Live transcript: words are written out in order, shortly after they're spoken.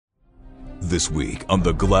this week on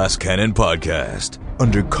the Glass Cannon Podcast.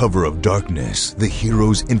 Under cover of darkness, the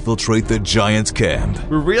heroes infiltrate the Giants' camp.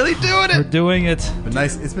 We're really doing it. We're doing it. But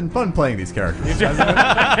nice. It's been fun playing these characters, hasn't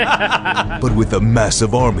it? But with a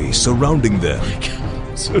massive army surrounding them.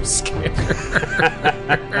 I'm so scared.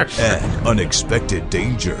 And unexpected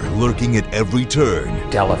danger lurking at every turn.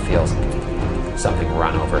 Della feels something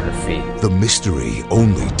run over her feet. The mystery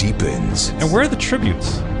only deepens. And where are the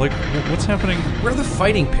tributes? Like, what's happening? Where are the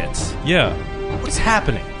fighting pits? Yeah. What's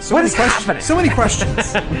happening? So many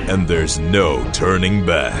questions. And there's no turning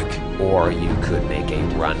back. Or you could make a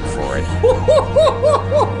run for it.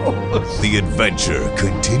 The adventure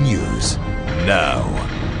continues now.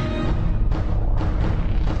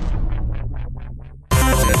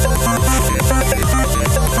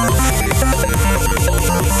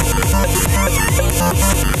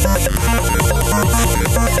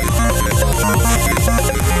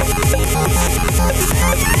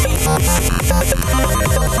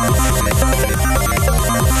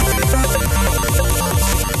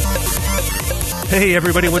 Hey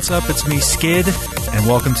everybody, what's up? It's me, Skid, and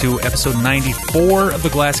welcome to episode 94 of the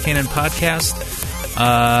Glass Cannon Podcast.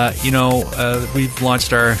 We've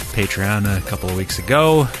launched our Patreon a couple of weeks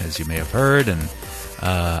ago, as you may have heard, and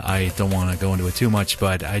I don't want to go into it too much,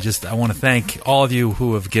 but I want to thank all of you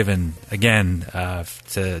who have given again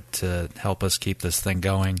to help us keep this thing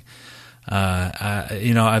going.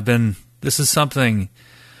 This is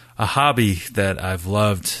a hobby that I've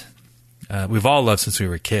loved. We've all loved since we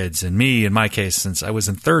were kids, and me, in my case, since I was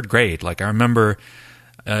in third grade. Like, I remember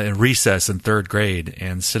in recess in third grade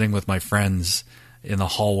and sitting with my friends in the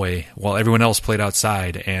hallway while everyone else played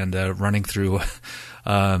outside and running through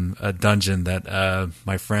a dungeon that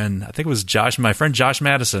my friend Josh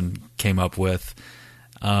Madison came up with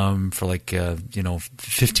for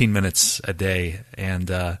 15 minutes a day,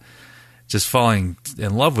 and just falling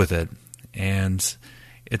in love with it. And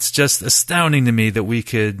it's just astounding to me that we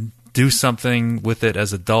could do something with it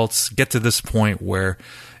as adults, get to this point where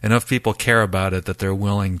enough people care about it that they're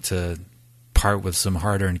willing to part with some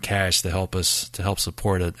hard-earned cash to help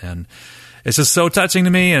support it. And it's just so touching to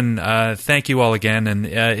me, and thank you all again. And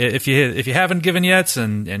if you haven't given yet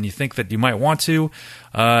and you think that you might want to,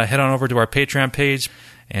 head on over to our Patreon page,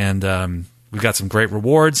 and we've got some great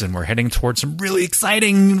rewards, and we're heading towards some really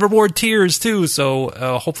exciting reward tiers too, so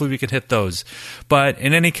hopefully we can hit those. But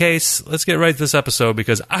in any case, let's get right to this episode,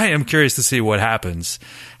 because I am curious to see what happens,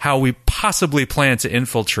 how we possibly plan to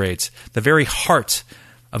infiltrate the very heart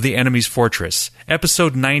of the enemy's fortress.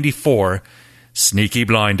 Episode 94, Sneaky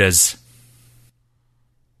Blinders.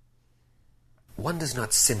 One does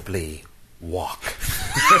not simply walk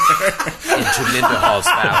into Linderhall's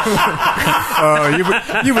Valley. Oh,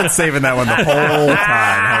 you've been saving that one the whole time,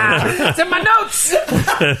 haven't you? It's in my notes.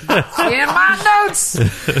 It's in my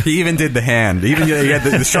notes. He even did the hand. He had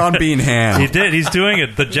the Sean Bean hand. He did. He's doing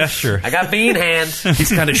it. The gesture. I got Bean hand.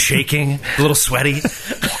 He's kind of shaking, a little sweaty.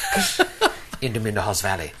 Into Linderhall's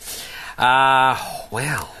Valley.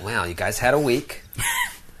 Well, you guys had a week.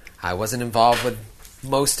 I wasn't involved with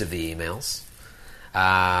most of the emails.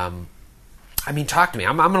 Talk to me.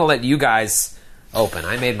 I'm going to let you guys open.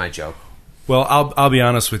 I made my joke. Well, I'll be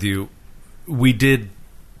honest with you. We did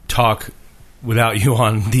talk without you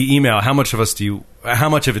on the email. How much of it do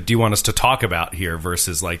you want us to talk about here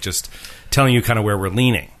versus like just telling you kind of where we're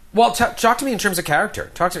leaning? Well, talk to me in terms of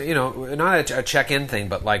character. Talk to me, not a check-in thing,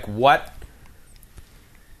 but like what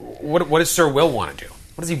does Sir Will want to do?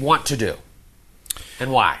 What does he want to do,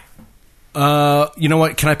 and why? You know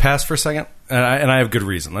what? Can I pass for a second? And I have good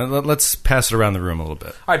reason. Let's pass it around the room a little bit.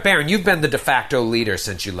 All right, Baron, you've been the de facto leader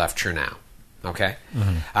since you left Chernow. Okay?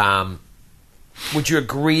 Mm-hmm. Would you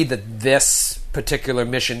agree that this particular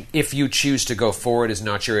mission, if you choose to go forward, is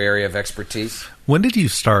not your area of expertise? When did you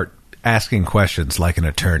start asking questions like an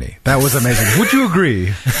attorney? That was amazing. Would you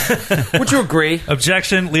agree? Would you agree?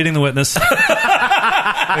 Objection, leading the witness.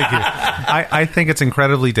 Thank you. I think it's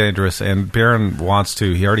incredibly dangerous, and Baron wants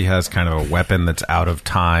to. He already has kind of a weapon that's out of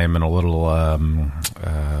time and a little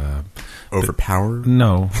Overpowered?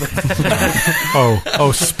 No.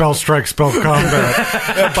 Spell strike, spell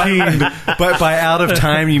combat. But by out of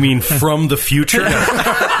time, you mean from the future?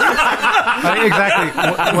 Exactly.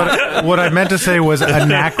 What I meant to say was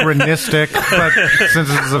anachronistic, but since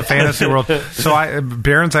this is a fantasy world, so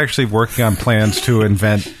Baron's actually working on plans to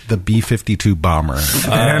invent the B-52 bomber,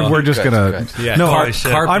 and we're just gonna. Yeah, no,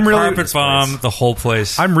 carpet bomb the whole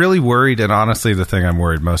place. I'm really worried, and honestly, the thing I'm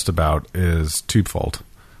worried most about is twofold.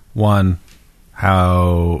 One,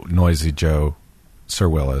 how noisy Sir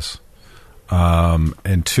Will is,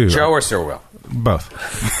 and two, Joe or Sir Will?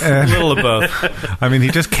 Both. A little of both. I mean, he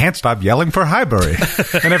just can't stop yelling for Highbury.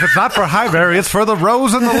 And if it's not for Highbury, it's for the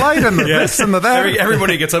rose and the light and the this and the that.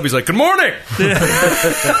 Everybody gets up. He's like, "Good morning."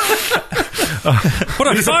 What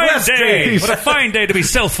a fine day! What a fine day to be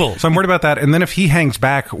stealthful. So I'm worried about that. And then if he hangs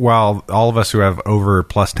back while all of us who have over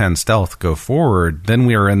 +10 stealth go forward, then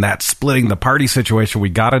we are in that splitting the party situation we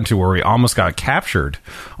got into where we almost got captured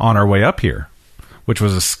on our way up here, which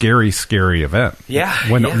was a scary, scary event. Yeah.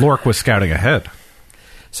 When yeah. Lork was scouting ahead.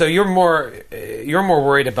 So you're more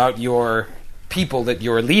worried about your people that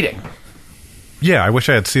you're leading. Yeah, I wish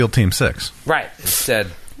I had SEAL Team 6. Right.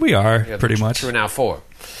 Instead, We are, you're pretty much. 2 and now 4.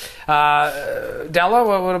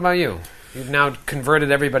 Della, what about you? You've now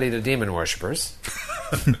converted everybody to demon worshippers.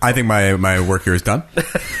 I think my work here is done.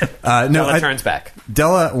 Della turns back.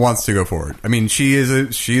 Della wants to go forward. I mean, she's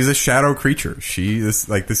a shadow creature. She is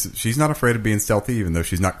like this. She's not afraid of being stealthy, even though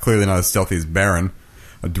she's clearly not as stealthy as Baron,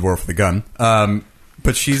 a dwarf with a gun.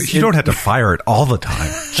 But You don't have to fire it all the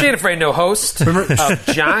time. She ain't afraid no host of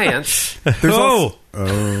giants. There's also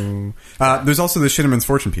the Shinneman's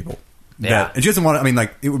Fortune people. Yeah. She doesn't want to, I mean,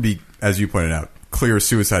 like, it would be, as you pointed out, clear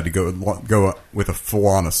suicide to go with a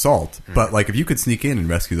full-on assault. But, like, if you could sneak in and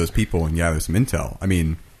rescue those people and gather some intel, I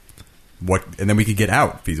mean, and then we could get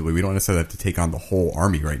out feasibly. We don't necessarily have to take on the whole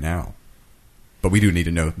army right now. But we do need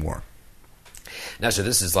to know more. Now, so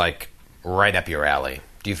this is, like, right up your alley.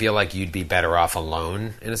 Do you feel like you'd be better off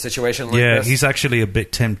alone in a situation like this? Yeah, he's actually a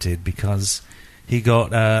bit tempted because he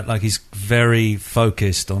got, he's very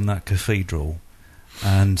focused on that cathedral.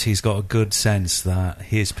 And he's got a good sense that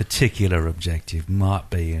his particular objective might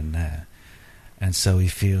be in there. And so he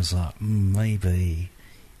feels like, maybe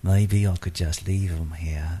I could just leave him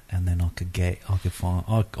here and then I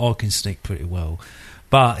can sneak pretty well.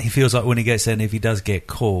 But he feels like when he gets there, and if he does get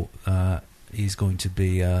caught, he's going to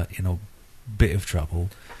be in a bit of trouble.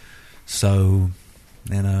 So,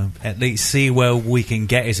 at least see where we can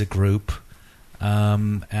get as a group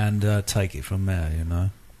and take it from there,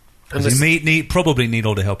 He probably need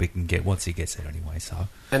all the help he can get once he gets there anyway. So,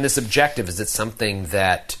 and this objective, is it something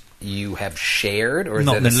that you have shared, or is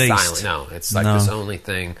Not it in the least. silent? No, it's like this only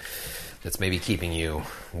thing that's maybe keeping you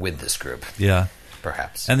with this group. yeah.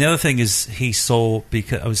 Perhaps. And the other thing is, he saw,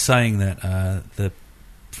 because I was saying that the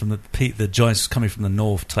giants coming from the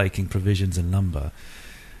north taking provisions and lumber.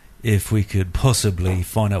 If we could possibly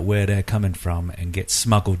find out where they're coming from and get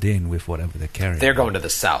smuggled in with whatever they're carrying, They're going to the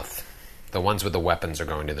south. The ones with the weapons are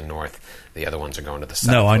going to the north. The other ones are going to the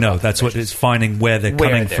south. No, I know. That's what it's finding where they're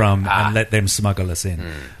coming from Ah. and let them smuggle us in.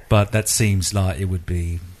 But that seems like it would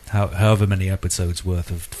be however many episodes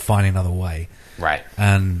worth of finding another way. Right.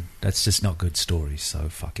 And that's just not good stories, so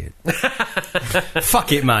fuck it.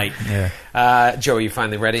 Fuck it, mate. Yeah. Joe, are you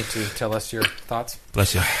finally ready to tell us your thoughts?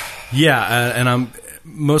 Bless you. Yeah, and I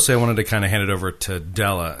wanted to kind of hand it over to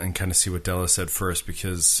Della and kind of see what Della said first,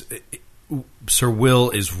 because Sir Will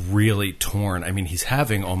is really torn. I mean, he's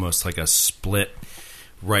having almost like a split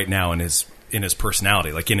right now in his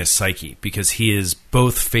personality, like in his psyche, because he is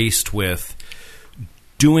both faced with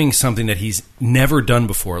doing something that he's never done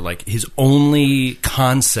before. Like, his only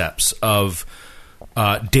concepts of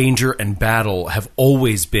danger and battle have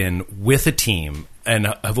always been with a team, and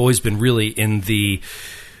have always been really in the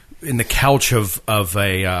couch of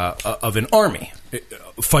an army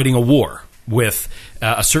fighting a war with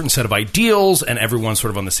a certain set of ideals, and everyone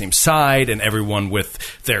sort of on the same side, and everyone with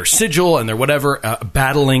their sigil and their whatever,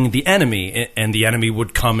 battling the enemy, and the enemy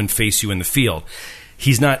would come and face you in the field.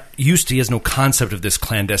 He's not used to, he has no concept of this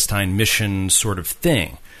clandestine mission sort of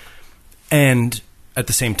thing. And at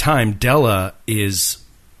the same time, Della is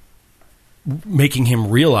making him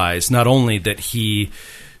realize not only that he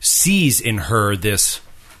sees in her this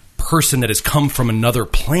person that has come from another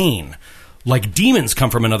plane, like demons come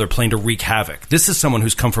from another plane to wreak havoc. This is someone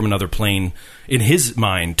who's come from another plane in his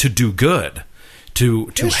mind to do good,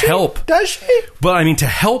 to help. Does she? Well, I mean, to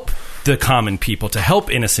help the common people, to help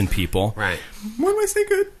innocent people. Right. When I say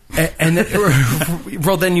good. And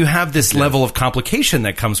then you have this level of complication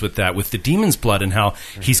that comes with that, with the demon's blood, and how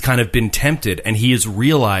he's kind of been tempted, and he is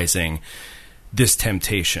realizing this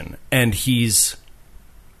temptation. And he's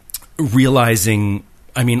realizing,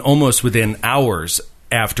 I mean, almost within hours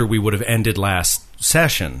after we would have ended last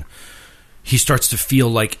session, he starts to feel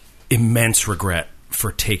like immense regret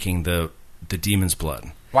for taking the demon's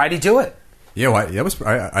blood. Why'd he do it? Yeah, I didn't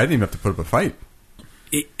even have to put up a fight.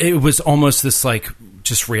 It was almost this like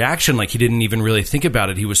just reaction, like he didn't even really think about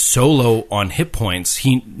it. He was so low on hit points.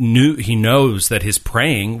 He knows that his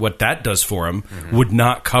praying, what that does for him, would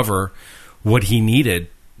not cover what he needed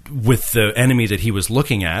with the enemy that he was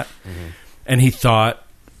looking at. And he thought,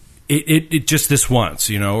 it just this once,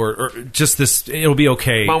 or just this, it'll be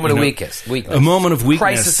okay. Moment of weakness. A moment of weakness.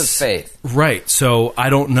 Crisis of faith. Right. So I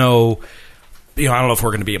don't know, I don't know if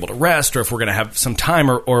we're going to be able to rest or if we're going to have some time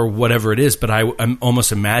or whatever it is, but I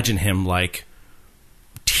almost imagine him like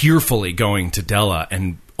tearfully going to Della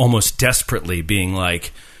and almost desperately being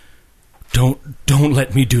like, don't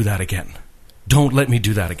let me do that again. Don't let me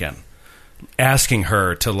do that again. Asking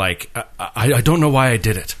her to like, I don't know why I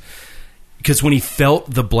did it. Because when he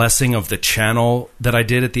felt the blessing of the channel that I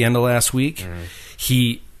did at the end of last week,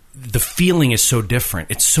 the feeling is so different.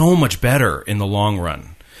 It's so much better in the long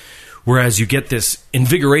run. Whereas you get this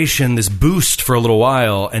invigoration, this boost for a little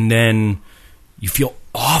while, and then you feel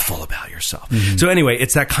awful about yourself. Mm-hmm. So anyway,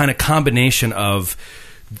 it's that kind of combination of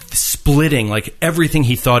splitting like everything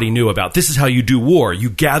he thought he knew about. This is how you do war. You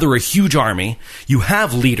gather a huge army. You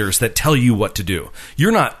have leaders that tell you what to do.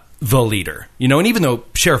 You're not the leader, and even though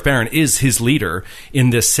Sheriff Barron is his leader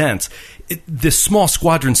in this sense, this small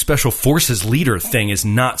squadron special forces leader thing is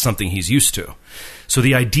not something he's used to. So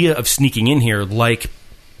the idea of sneaking in here, like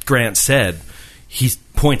Grant said, he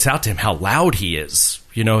points out to him how loud he is,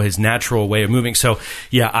 his natural way of moving. So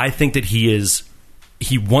yeah, I think that he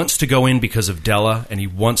wants to go in because of Della, and he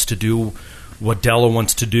wants to do what Della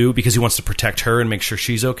wants to do because he wants to protect her and make sure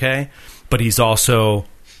she's okay. But he's also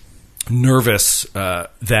nervous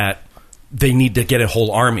that they need to get a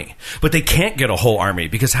whole army. But they can't get a whole army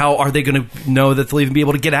because how are they going to know that they'll even be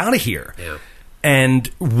able to get out of here? Yeah. And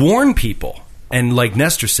warn people. And like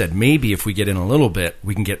Nestor said, maybe if we get in a little bit,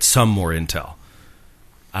 we can get some more intel.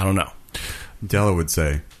 I don't know. Della would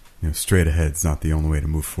say, straight ahead's not the only way to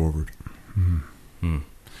move forward. Mm-hmm.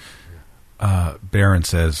 Barron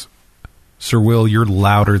says, Sir Will, you're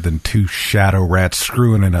louder than two shadow rats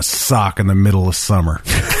screwing in a sock in the middle of summer.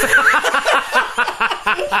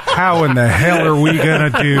 How in the hell are we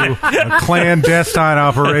going to do a clandestine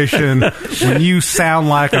operation when you sound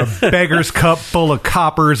like a beggar's cup full of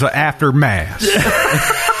coppers after Mass?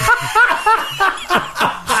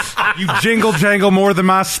 You jingle jangle more than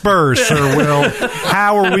my spurs, Sir Will.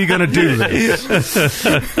 How are we going to do this?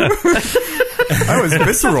 That was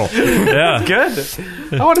visceral. Yeah. Good.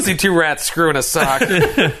 I want to see two rats screwing a sock.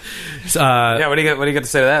 Yeah, what do you got to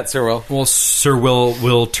say to that, Sir Will? Well, Sir Will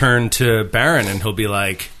will turn to Barron and he'll be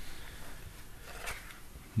like,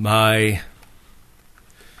 my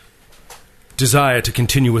desire to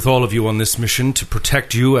continue with all of you on this mission to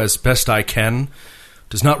protect you as best I can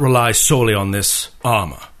does not rely solely on this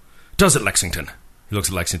armor. Does it, Lexington? He looks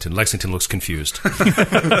at Lexington. Lexington looks confused.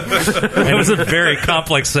 It was a very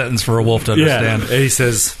complex sentence for a wolf to understand. Yeah. And he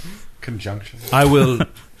says, conjunction. I will,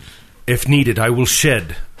 if needed, I will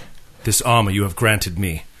shed this armor you have granted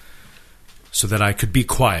me so that I could be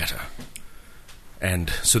quieter and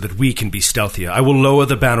so that we can be stealthier. I will lower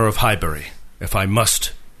the banner of Highbury if I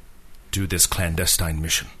must do this clandestine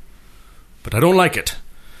mission. But I don't like it.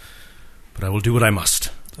 But I will do what I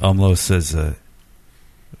must. Umlo says,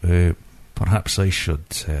 perhaps I should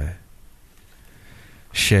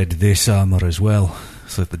shed this armour as well.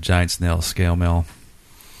 It's like the giant's nail scale mill.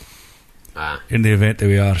 In the event that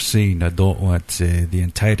we are seen, I don't want the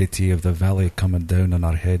entirety of the valley coming down on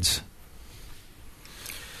our heads.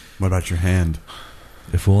 What about your hand?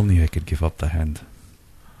 If only I could give up the hand.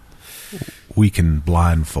 We can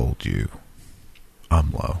blindfold you,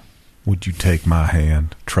 Umlo. Would you take my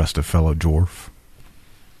hand, trust a fellow dwarf?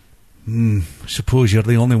 Suppose you're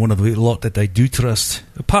the only one of the lot that I do trust.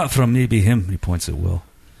 Apart from maybe him, he points at Will.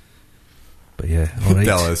 But yeah, all right.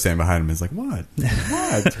 Della is standing behind him and is like, what?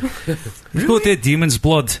 What? You've got that demon's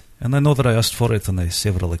blood, and I know that I asked for it on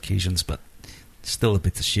several occasions, but still a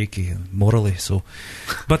bit shaky morally, so...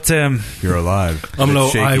 But, you're alive.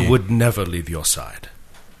 Umlo, I would never leave your side.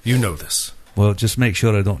 You know this. Well, just make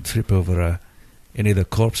sure I don't trip over any of the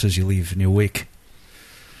corpses you leave in your wake.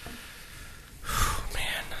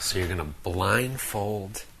 So you're going to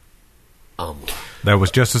blindfold Umlo. That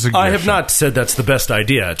was just a suggestion. I have not said that's the best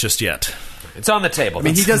idea just yet. It's on the table. I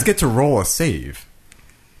mean, he does get to roll a save.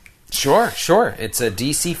 Sure. It's a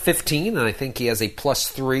DC 15, and I think he has a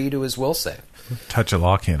 +3 to his will save. Touch of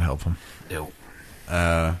law can't help him. No.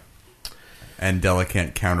 And Della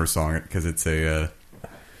can't countersong it because it's a...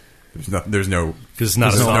 There's no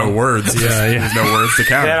words. Yeah. There's no words to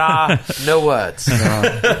counter. There are no words.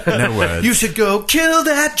 No words. You should go kill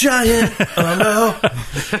that giant. Oh no!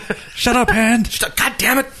 Shut up, hand. God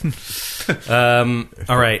damn it!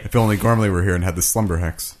 All right. If only Gormley were here and had the slumber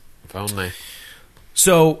hex. If only.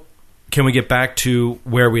 So, can we get back to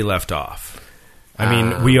where we left off? I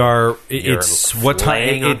mean, we are. It's what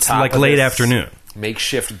time? It's like late afternoon.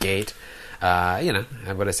 Makeshift gate.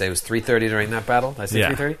 what did I say? It was 3:30 during that battle. Did I say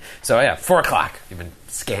Yeah. 3:30? So, 4 o'clock. You've been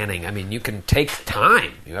scanning. I mean, you can take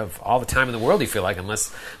time. You have all the time in the world, you feel like,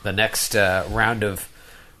 unless the next round of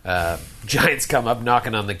giants come up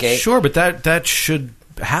knocking on the gate. Sure, but that should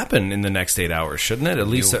happen in the next 8 hours, shouldn't it? At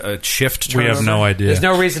least a shift We have turnover? no idea. There's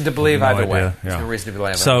no reason to believe No either idea. way. Yeah. There's no reason to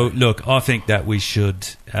believe So, either way. look, I think that we should,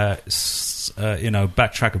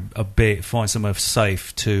 backtrack a bit, find somewhere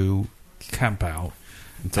safe to camp out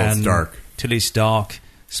Until it's dark. Till it's dark.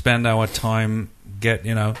 Spend our time,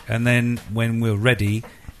 and then when we're ready,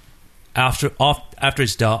 after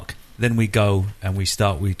it's dark, then we go and we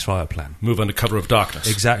try a plan. Move under cover of darkness.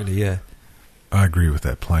 Exactly. Yeah. I agree with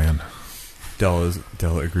that plan. Della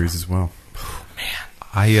agrees as well.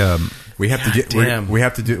 We have to get. damn. We're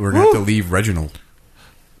going to have to leave Reginald.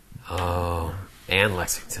 Oh, and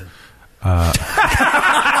Lexington.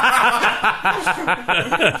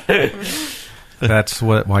 That's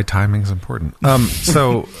why timing's important.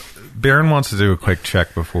 So Baron wants to do a quick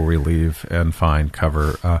check before we leave and find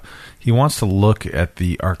cover. He wants to look at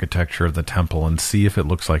the architecture of the temple and see if it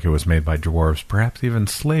looks like it was made by dwarves, perhaps even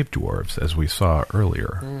slave dwarves, as we saw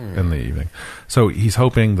earlier in the evening. So he's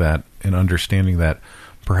hoping that, in understanding that,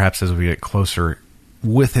 perhaps as we get closer,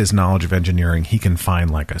 with his knowledge of engineering, he can find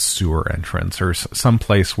like a sewer entrance or some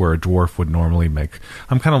place where a dwarf would normally make.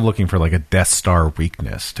 I'm kind of looking for like a Death Star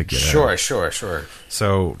weakness to get Sure.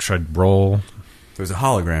 So should I roll? There's a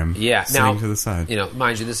hologram. Yeah. sitting Now, to the side.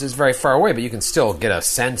 mind you, this is very far away, but you can still get a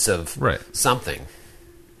sense of something.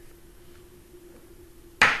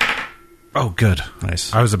 Oh, good.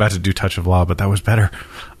 Nice. I was about to do Touch of Law, but that was better.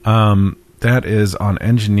 That is on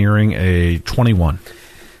engineering a 21.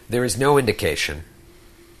 There is no indication,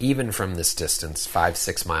 even from this distance,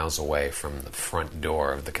 5-6 miles away from the front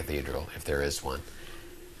door of the cathedral, if there is one,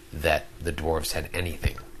 that the dwarves had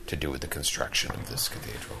anything to do with the construction of this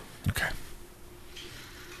cathedral. Okay.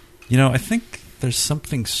 I think there's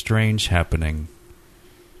something strange happening.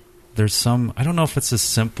 I don't know if it's as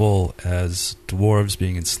simple as dwarves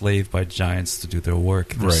being enslaved by giants to do their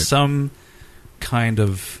work. There's some kind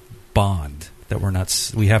of bond that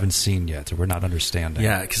we haven't seen yet, or we're not understanding.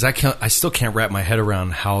 Yeah, because I still can't wrap my head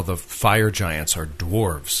around how the fire giants are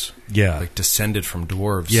dwarves. Yeah. Like descended from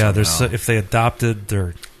dwarves. Yeah, somehow. if they adopted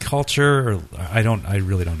their culture, or I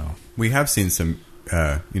really don't know. We have seen some,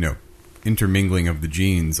 intermingling of the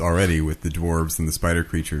genes already with the dwarves and the spider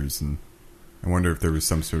creatures, and I wonder if there was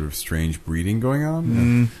some sort of strange breeding going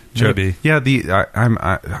on. Maybe. Yeah,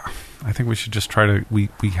 I think we should just try to. We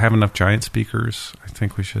have enough giant speakers. I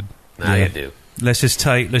think we should. Now you do. Let's just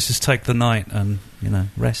take the night and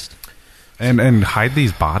rest. And hide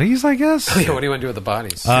these bodies, I guess. What do you want to do with the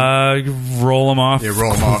bodies? Roll them off. Yeah,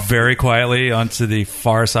 roll 'em off. very quietly onto the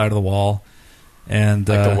far side of the wall, and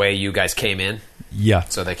Like the way you guys came in, Yeah.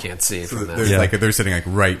 so they can't see So from that. there's Yeah. they're sitting like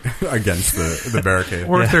right against the barricade.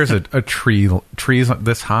 Or if there's a trees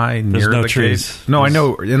this high near no the trees. gate. No, I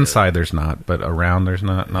know inside there's not, but around there's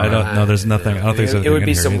not. I don't know. There's nothing. I don't think there's anything It would in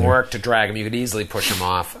be here some either. work to drag them. You could easily push them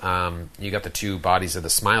off. You got the two bodies of the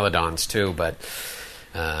Smilodons too, but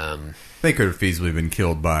They could have feasibly been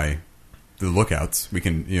killed by the lookouts. We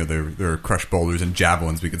can, there are crushed boulders and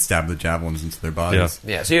javelins. We could stab the javelins into their bodies.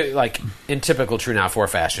 yeah. So in typical True Now 4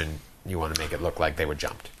 fashion, you want to make it look like they were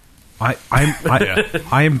jumped. I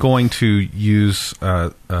am going to use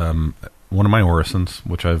one of my orisons,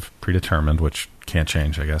 which I've predetermined, which can't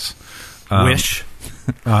change, I guess. Wish.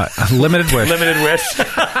 Limited wish. Limited wish.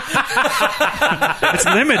 It's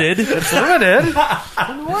limited. It's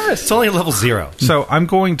only level 0. So I'm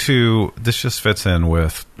going to. This just fits in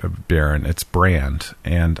with Baron. It's Brand,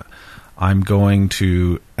 and I'm going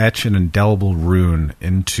to etch an indelible rune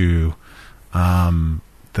into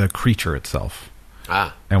the creature itself.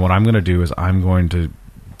 And what I'm going to do is I'm going to,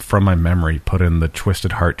 from my memory, put in the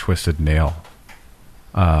Twisted Heart, Twisted Nail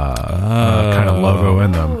kind of logo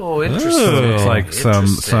in them. Oh, interesting. So it's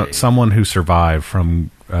like someone who survived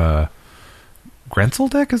from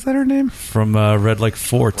Grenseldeck. Is that her name? From Red Lake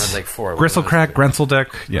Fort. Red Lake 4. Gristlecrack, Grenseldeck.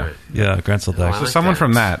 Yeah. Right. Yeah, Grenseldeck. Oh, So someone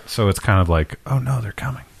from that. So it's kind of like, oh no, they're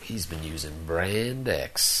coming. He's been using Brand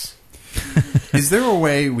X. Is there a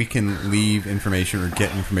way we can leave information or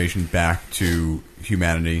get information back to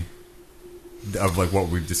humanity of like what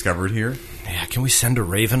we've discovered here? Yeah, can we send a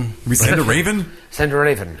raven? We send a raven? Send a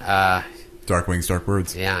Raven. Dark wings, dark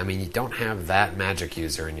words. Yeah, I mean, you don't have that magic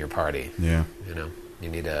user in your party. Yeah. You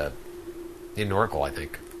need an oracle, I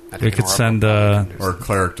think. We could send Or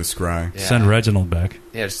cleric to scry. Yeah. send Reginald back.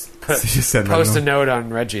 Yeah, just Just send post a Reginald. note on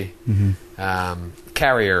Reggie.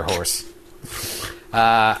 Carrier horse.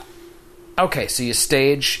 Okay, so you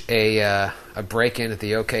stage a break-in at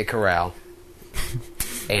the OK Corral.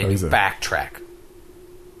 and Oh, you is it? backtrack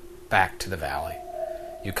back to the valley.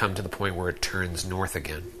 You come to the point where it turns north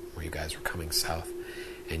again, where you guys were coming south,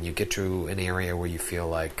 and you get to an area where you feel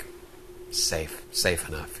like safe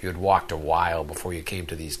enough. You had walked a while before you came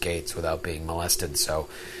to these gates without being molested, so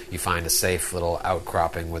you find a safe little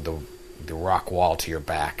outcropping with the rock wall to your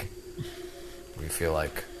back, where you feel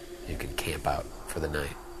like you can camp out for the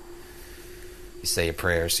night. You say your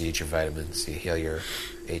prayers, you eat your vitamins, you heal your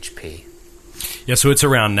HP. Yeah, so it's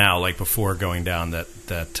around now, like before going down, that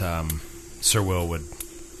Sir Will would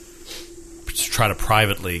try to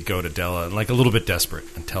privately go to Della, like a little bit desperate,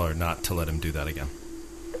 and tell her not to let him do that again.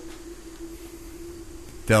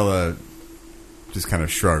 Della just kind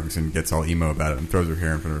of shrugs and gets all emo about it and throws her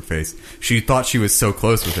hair in front of her face. She thought she was so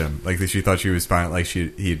close with him. Like, she thought she was fine. Like,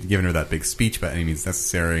 he had given her that big speech about any means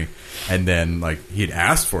necessary. And then, like, he had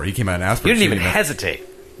asked for it. He came out and asked for it. You didn't even hesitate,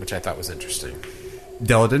 which I thought was interesting.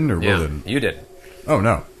 Della didn't, or Will Yeah, didn't? you did. Oh,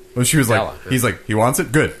 no. Well, she was Della, like, he's like, he wants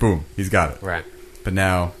it? Good. Boom. He's got it. Right. But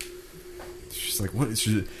now, she's like,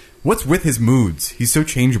 what's with his moods? He's so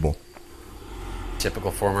changeable.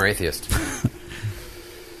 Typical former atheist.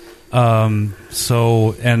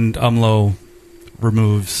 So, and Umlo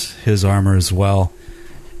removes his armor as well.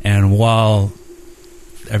 And while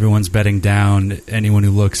everyone's bedding down, anyone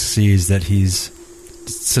who looks sees that he's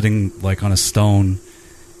sitting like on a stone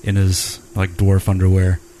in his like dwarf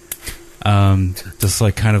underwear. Just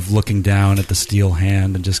like kind of looking down at the steel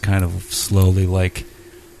hand and just kind of slowly like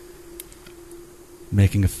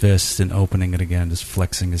making a fist and opening it again, just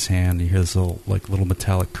flexing his hand. You hear this little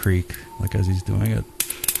metallic creak like as he's doing it.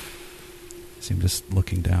 See him just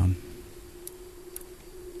looking down.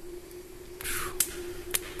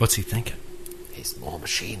 What's he thinking? He's more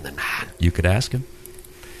machine than man. You could ask him.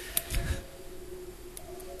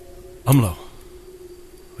 Umlo,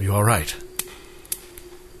 are you all right?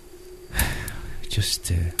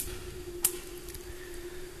 Just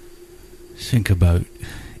think about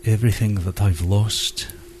everything that I've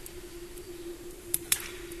lost.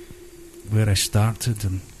 Where I started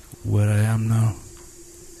and where I am now.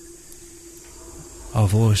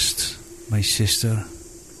 I've lost my sister,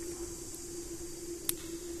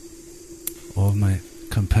 all of my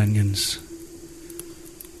companions,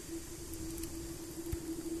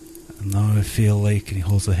 and now I feel like, and he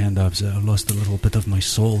holds the hand up, that I've lost a little bit of my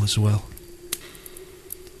soul as well.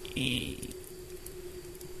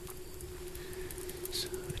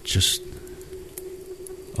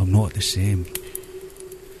 I'm not the same.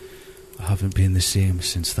 I haven't been the same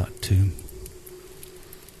since that tomb.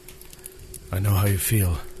 I know how you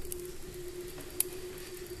feel.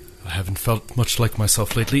 I haven't felt much like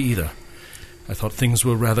myself lately either. I thought things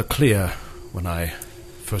were rather clear when I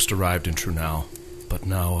first arrived in Trunau, but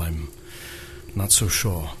now I'm not so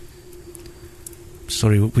sure.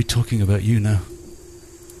 Sorry, we're talking about you now.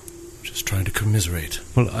 Just trying to commiserate.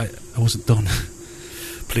 Well, I wasn't done.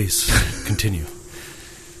 Please, continue.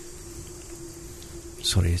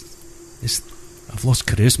 Sorry, I've lost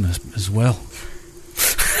charisma as well.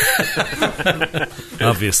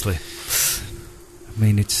 Obviously. I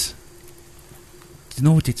mean, do you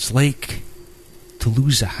know what it's like to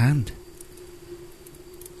lose a hand?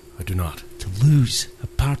 I do not. To lose a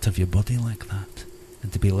part of your body like that,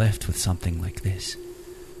 and to be left with something like this.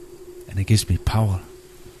 And it gives me power.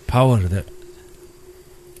 Power that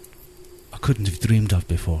I couldn't have dreamed of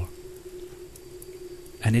before.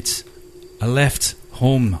 And I left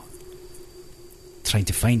home trying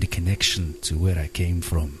to find a connection to where I came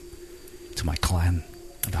from, to my clan,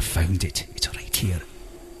 and I found it. It's right here.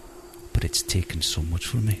 But it's taken so much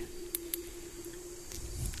from me.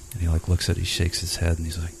 And he looks at it, he shakes his head, and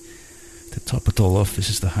he's like, to top it all off, this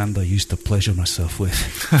is the hand I used to pleasure myself with.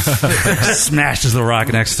 Smashes the rock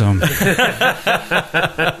next to him.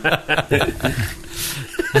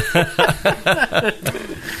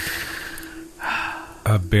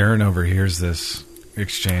 Baron overhears this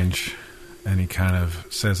exchange, and he kind of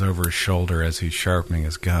says over his shoulder as he's sharpening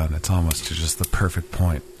his gun, it's almost to just the perfect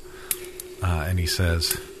point, and he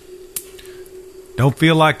says, "Don't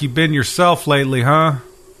feel like you've been yourself lately, huh?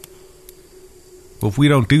 Well, if we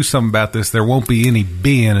don't do something about this, there won't be any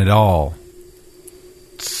being at all."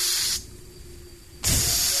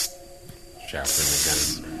 Sharpening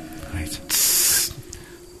the gun. Right.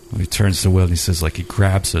 He turns to Will and he says, he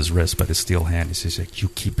grabs his wrist by the steel hand. He says, you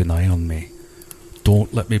keep an eye on me.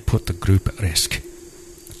 Don't let me put the group at risk.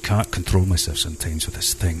 I can't control myself sometimes with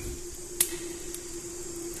this thing.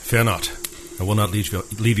 Fear not. I will not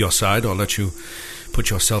leave your side or let you put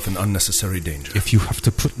yourself in unnecessary danger. If you have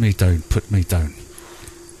to put me down, put me down.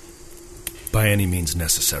 By any means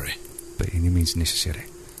necessary. By any means necessary.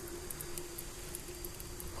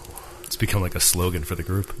 It's become like a slogan for the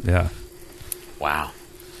group. Yeah. Wow.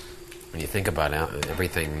 When you think about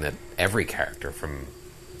everything that every character from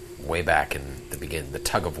way back in the beginning, the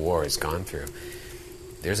tug of war has gone through,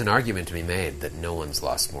 there's an argument to be made that no one's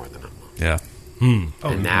lost more than Umlo. Yeah.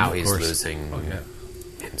 And now he's course. losing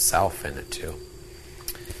himself in it too.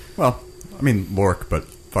 Well, I mean, Lork, but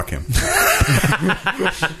fuck him.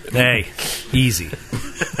 Hey, easy.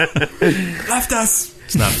 Left us.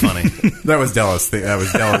 It's not funny. That was Della's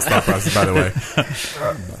thought process, by the way.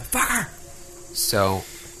 So,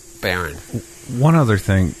 Baron. One other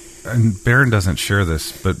thing, and Baron doesn't share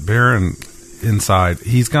this, but Baron inside,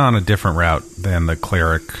 he's gone a different route than the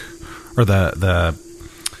cleric or the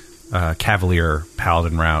cavalier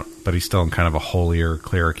paladin route, but he's still in kind of a holier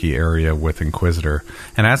cleric-y area with Inquisitor.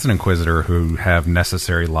 And as an Inquisitor who have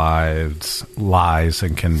necessary lies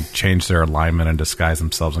and can change their alignment and disguise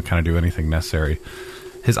themselves and kind of do anything necessary,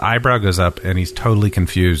 his eyebrow goes up and he's totally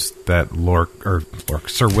confused that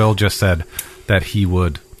Sir Will just said that he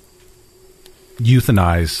would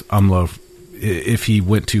euthanize Umlo if he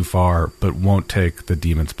went too far, but won't take the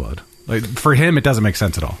demon's blood. Like, for him, it doesn't make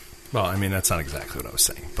sense at all. Well, I mean, that's not exactly what I was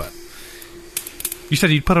saying, but You said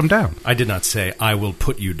you'd put him down. I did not say I will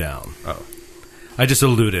put you down. Oh, I just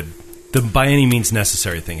alluded. The by any means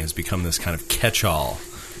necessary thing has become this kind of catch-all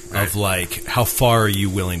of like, how far are you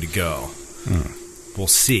willing to go? We'll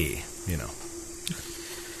see. You know.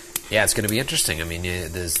 Yeah, it's going to be interesting. I mean,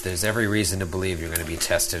 there's every reason to believe you're going to be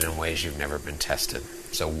tested in ways you've never been tested.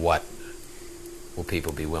 So what will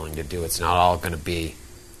people be willing to do? It's not all going to be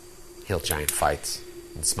hill giant fights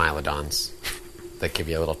and smilodons that give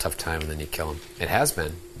you a little tough time and then you kill them. It has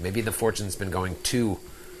been. Maybe the fortune's been going too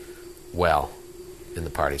well in the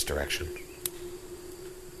party's direction.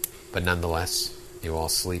 But nonetheless, you all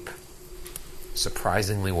sleep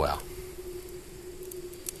surprisingly well.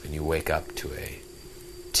 And you wake up to a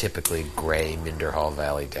typically gray Minderhall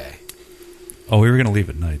Valley day. Oh, we were going to leave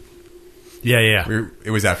at night. Yeah. It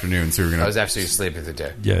was afternoon, so we were going I to... was actually sleeping through the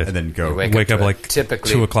day. Yeah. And then You go. Wake up to a like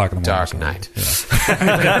typically 2 o'clock in the morning. dark night.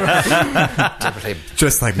 Yeah. Typically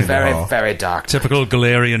Just like very, Minderhall. very dark. Typical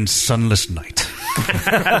Galarian sunless night.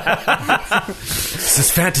 This is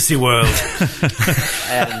fantasy world.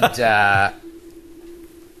 And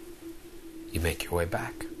you make your way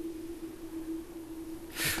back.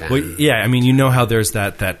 Well, yeah, I mean, you know how there's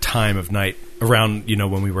that time of night around, you know,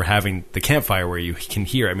 when we were having the campfire where you can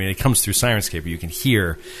hear, I mean, it comes through Sirenscape, you can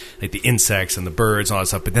hear like the insects and the birds and all that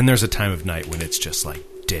stuff, but then there's a time of night when it's just like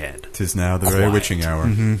dead. 'Tis now the very Quiet. witching hour.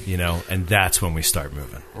 You know, and that's when we start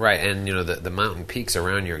moving. Right, and you know the mountain peaks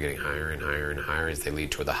around you are getting higher and higher and higher as they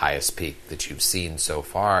lead toward the highest peak that you've seen so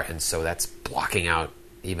far, and so that's blocking out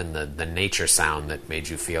even the nature sound that made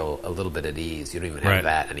you feel a little bit at ease. You don't even have Right.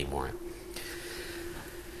 that anymore.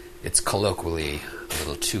 It's colloquially a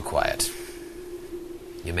little too quiet.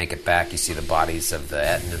 You make it back, you see the bodies of the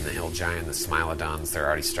Etten and the Hill Giant, the Smilodons, they're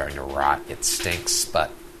already starting to rot. It stinks,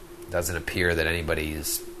 but it doesn't appear that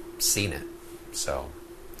anybody's seen it. So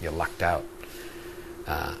you lucked out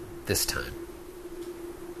this time.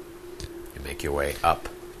 You make your way up.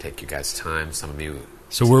 Take you guys time. Some of you...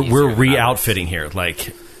 So it's we're easier than re-outfitting here. Like,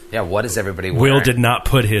 others. Yeah, what is everybody wearing? Will did not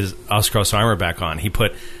put his Oscross armor back on. He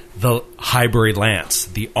put the Highbury lance,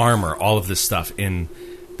 the armor, all of this stuff in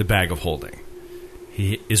the bag of holding.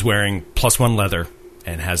 He is wearing +1 leather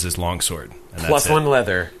and has his longsword. And that's +1 it.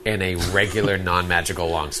 leather and a regular non-magical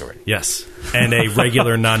longsword. Yes, and a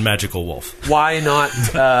regular non-magical wolf. Why not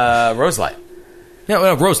Roselight? Yeah,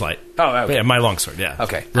 well, Roselight. Oh, okay. Yeah, my longsword, yeah.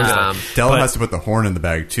 Okay. Della But- has to put the horn in the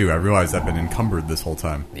bag too. I realized I've been encumbered this whole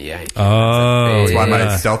time. Yeah. Oh, That's why yeah.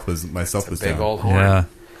 my stealth was Big down. old horn. Yeah.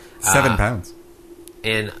 7 pounds.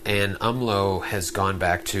 And Umlo has gone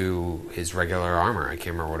back to his regular armor. I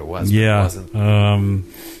can't remember what it was. but Yeah. It wasn't.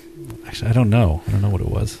 Actually, I don't know. I don't know what it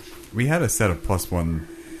was. We had a set of +1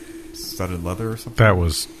 studded leather or something. That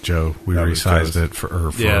was Joe. We That was resized Joe's. it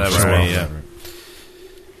for Yeah, that was for- me, yeah.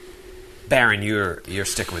 Baron, you're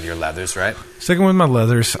sticking with your leathers, right? Sticking with my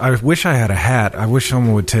leathers, I wish I had a hat. I wish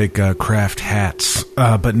someone would take craft hats,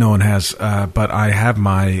 but no one has. But I have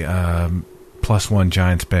my +1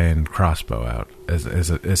 Giant's Bane crossbow out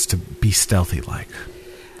as to be stealthy like.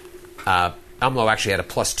 Umlo actually had a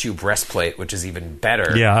 +2 breastplate, which is even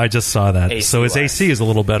better. Yeah, I just saw that. So his AC-wise. AC is a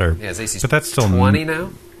little better. Yeah, his AC's But that's still 20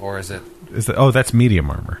 now? Or is it... That's medium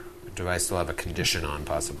armor. Do I still have a condition on,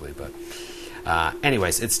 possibly? But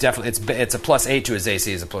anyways, it's definitely it's a +8 to his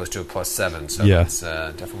AC as opposed to a +7, so Yeah. it's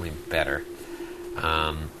definitely better.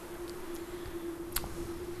 And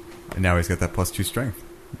now he's got that +2 strength.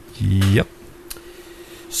 Yep.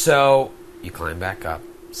 So you climb back up.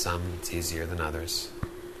 Some it's easier than others.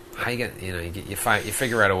 how you get, you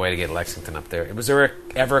figure out a way to get Lexington up there. Was there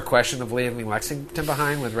ever a question of leaving Lexington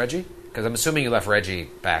behind with Reggie? Because I'm assuming you left Reggie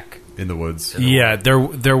back in the woods. Yeah,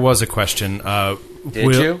 there was a question. Did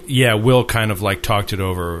Will, you? Yeah, Will kind of like talked it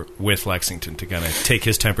over with Lexington to kind of take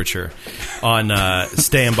his temperature on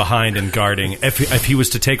staying behind and guarding. If he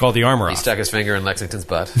was to take all the armor He off, stuck his finger in Lexington's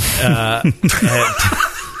butt.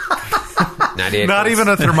 98 Not even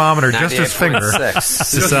a thermometer, just his finger. 98.6.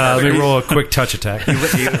 just, let me roll a quick touch attack.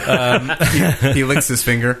 He licks his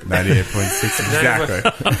finger. 98.6 exactly.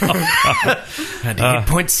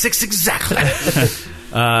 98.6 exactly.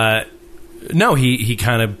 No, he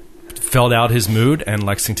kind of felt out his mood, and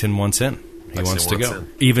Lexington wants in. He wants to go.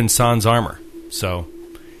 Even sans armor. So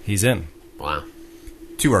he's in. Wow.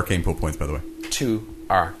 2 arcane pull points, by the way. 2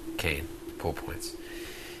 arcane pull points.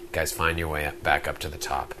 You guys find your way back up to the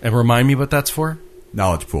top. And remind me what that's for?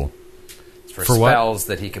 Knowledge pool. It's for what? spells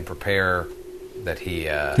that he can prepare that he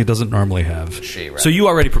doesn't normally have. So you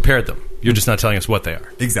already prepared them. You're just not telling us what they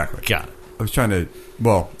are. Exactly. Got it. I was trying to...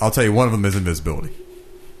 Well, I'll tell you, one of them is invisibility.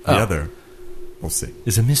 The other, we'll see.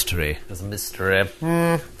 Is a mystery. There's a mystery.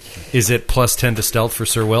 Is it plus 10 to stealth for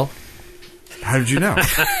Sir Will? How did you know?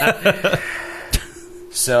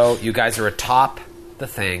 So you guys are atop the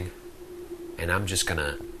thing, and I'm just going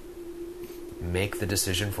to make the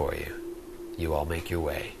decision for you. You all make your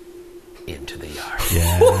way into the yard.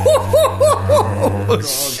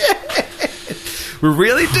 We're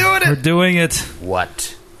really doing We're it. doing it.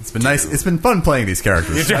 What? It's been nice. It's been fun playing these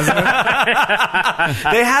characters, hasn't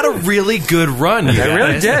it? They had a really good run. You They guys.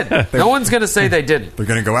 really did. No one's going to say they didn't. They're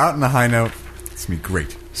going to go out on a high note. It's going to be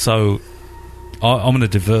great. So I'm going to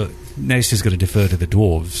divert. Next is going to defer to the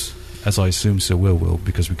dwarves, as I assume Sir Will,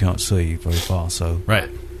 because we can't see very far. So Right.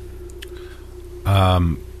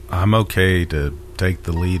 I'm okay to take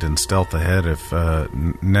the lead and stealth ahead. If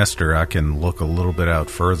Nestor, I can look a little bit out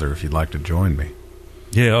further if you'd like to join me.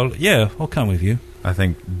 yeah, I'll come with you. I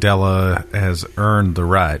think Della has earned the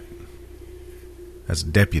right as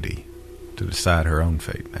deputy to decide her own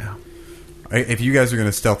fate now. If you guys are going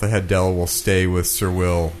to stealth ahead, Della will stay with Sir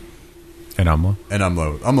Will And Umla? and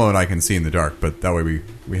Umlo. Umlo and I can see in the dark, but that way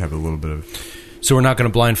we have a little bit of... So we're not going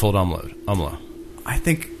to blindfold Umlo. I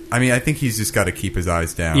think he's just got to keep his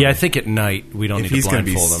eyes down. Yeah, I think at night we don't If need he's to going to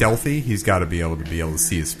be blindfold him. stealthy, he's got to be able to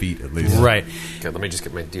see his feet at least. Right. Okay, let me just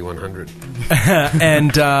get my D100.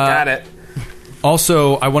 And Got it.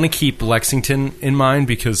 also, I want to keep Lexington in mind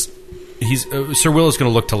because Sir Will is going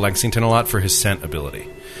to look to Lexington a lot for his scent ability.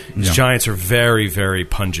 His giants are very, very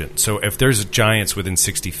pungent. So if there's giants within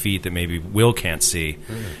 60 feet that maybe Will can't see,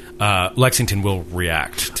 Lexington will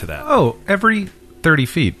react to that. Oh, every 30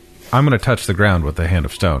 feet, I'm going to touch the ground with a hand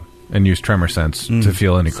of stone and use tremor sense to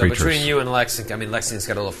feel any So creatures. between you and Lexington, Lexington's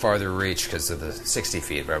got a little farther reach because of the 60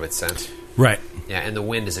 feet, right, with sense. Right. Yeah, and the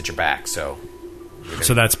wind is at your back, so...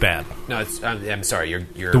 So that's bad. No, it's, I'm sorry,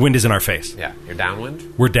 you're... The wind is in our face. Yeah, you're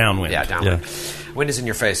downwind? We're downwind. Yeah, downwind. Wind is in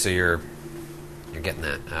your face, so you're getting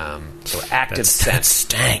that. So active scent. That's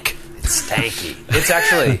stank. It's stanky. It's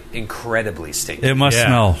actually incredibly stinky. It must Yeah.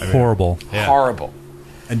 smell horrible. Yeah. Horrible.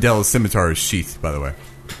 And Della's scimitar is sheathed, by the way.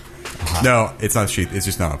 No, it's not sheathed. It's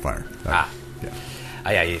just not on fire. Ah. Yeah. Oh,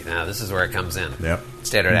 yeah, now this is where it comes in. Yep.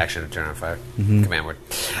 Standard action to turn on fire. Command word.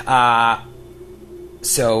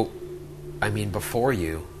 So, before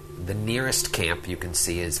you, the nearest camp you can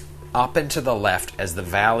see is up and to the left as the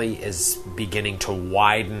valley is beginning to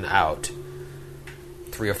widen out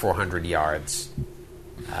 300 or 400 yards.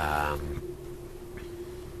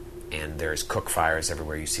 And there's cook fires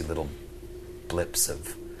everywhere. You see little blips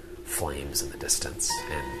of flames in the distance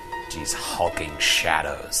and these hulking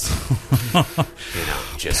shadows.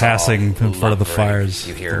 Just Passing all in front of the lumbering. fires.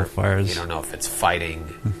 You hear Little fires. You don't know if it's fighting.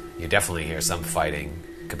 You definitely hear some fighting.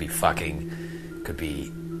 Could be fucking. Could be,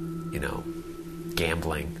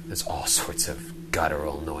 gambling. There's all sorts of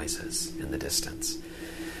guttural noises in the distance.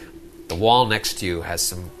 The wall next to you has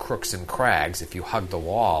some crooks and crags. If you hug the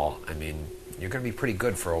wall, you're going to be pretty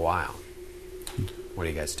good for a while. What do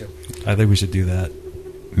you guys do? I think we should do that.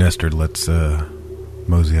 Nestor, let's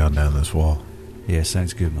mosey on down this wall. Yeah,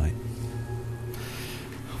 sounds good, mate.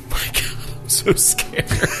 My God, I'm so scared.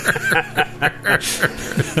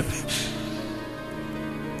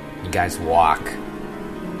 You guys walk.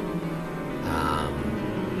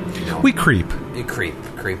 We creep. You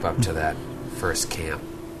creep up to that first camp,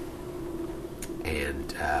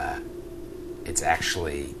 and it's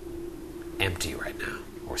actually empty right now,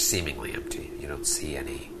 or seemingly empty. You don't see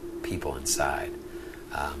any people inside,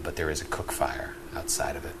 but there is a cook fire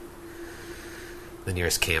outside of it. The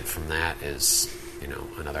nearest camp from that is,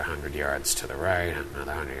 another 100 yards to the right,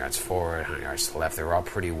 another 100 yards forward, 100 yards to the left. They're all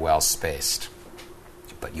pretty well spaced.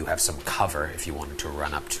 but you have some cover if you wanted to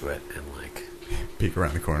run up to it and like Peek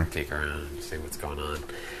around the corner. peek around and see what's going on.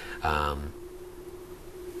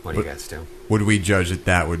 What do you guys do? Would we judge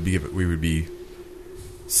that we would be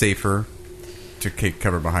safer to take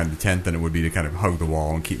cover behind the tent than it would be to kind of hug the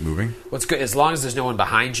wall and keep moving? What's good, as long as there's no one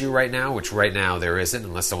behind you right now, which right now there isn't,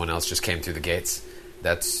 unless someone else just came through the gates.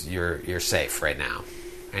 That's you're safe right now.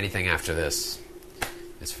 Anything after this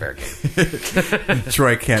is fair game.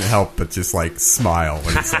 Troy can't help but just like smile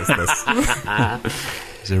when he says this.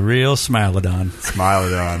 He's a real smilodon. Smile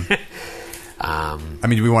it on. I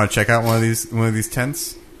mean, do we want to check out one of these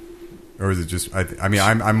tents, or is it just? I mean,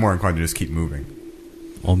 I'm more inclined to just keep moving.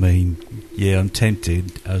 I mean, yeah, I'm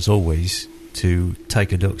tempted, as always, to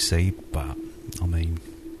take a look-see, but, I mean,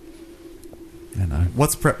 you know.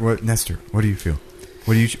 Nestor, what do you feel?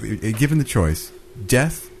 What do you, given the choice,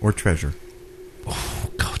 death or treasure?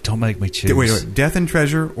 Oh, God, don't make me choose. Wait, death and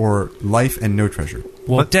treasure or life and no treasure?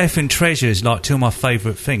 Well, death and treasure is like two of my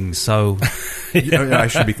favourite things, so... I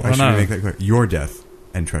should make that clear. Your death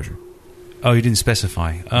and treasure. Oh, you didn't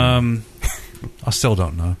specify. I still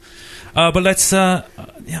don't know. But let's...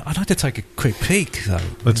 I'd like to take a quick peek, though.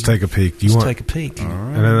 Let's take a peek. Let's take a peek. All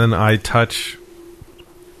right. And then I touch...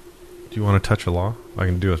 Do you want to touch a law? I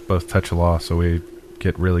can do us both touch a law so we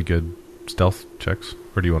get really good stealth checks.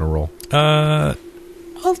 Or do you want to roll?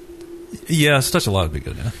 Yes, touch a law would be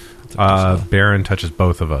good, yeah. Baron touches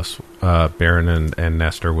both of us. Baron and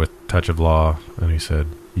Nestor with touch of law. And he said,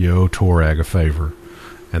 yo, Torag, a favor.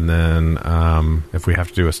 And then if we have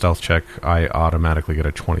to do a stealth check, I automatically get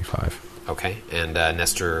a 25. Okay, and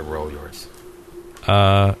Nestor, roll yours.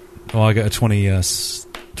 Well, I got a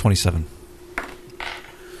 27.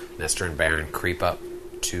 Nestor and Baron creep up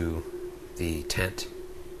to the tent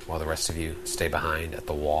while the rest of you stay behind at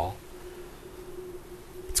the wall.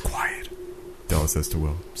 It's quiet. Della says to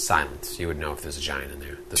Will. Silence. You would know if there's a giant in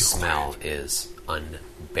there. The smell is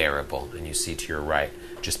unbearable, and you see to your right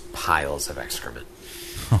just piles of excrement.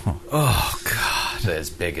 Oh, God. So as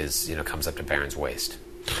big as, comes up to Baron's waist.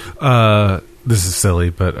 This is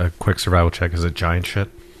silly, but a quick survival check. Is it giant shit?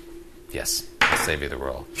 Yes. I'll save you the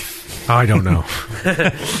roll. I don't know.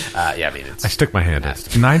 Yeah, I mean, it's... I stick my hand in.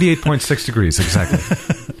 98.6 degrees, exactly.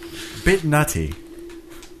 Bit nutty.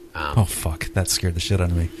 Oh, fuck. That scared the shit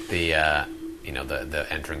out of me. The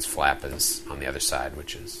entrance flap is on the other side,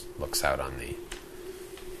 which looks out on the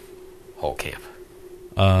whole camp.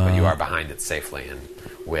 But you are behind it safely, and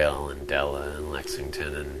Will and Della and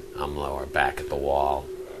Lexington and Umlo are back at the wall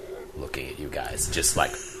looking at you guys, just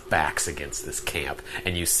like backs against this camp.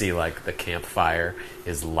 And you see like the campfire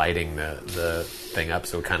is lighting the thing up,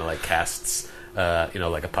 so it kind of like casts,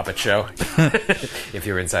 like a puppet show. If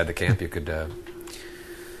you're inside the camp, you could...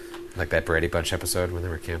 like that Brady Bunch episode when they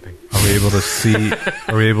were camping. Are we able to see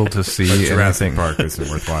Jurassic anything? Park isn't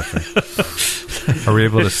worth watching. Are we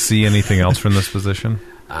able to see anything else from this position?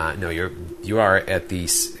 No, you are at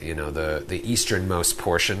the easternmost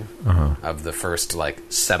portion of the first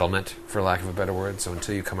settlement, for lack of a better word. So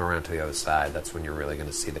until you come around to the other side, that's when you're really going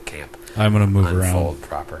to see the camp. I'm going to move unfold around.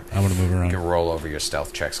 Proper. I'm going to move around. You can roll over your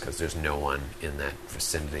stealth checks because there's no one in that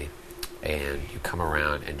vicinity, and you come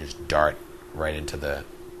around and just dart right into the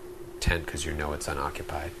tent because you know it's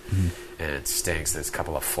unoccupied, and it stinks. There's a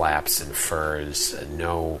couple of flaps and furs,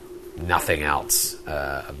 nothing else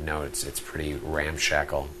of note. It's pretty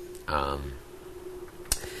ramshackle, but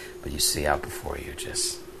you see out before you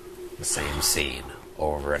just the same scene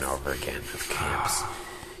over and over again of camps.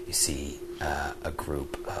 You see a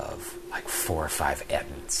group of 4 or 5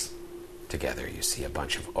 Ettins together. You see a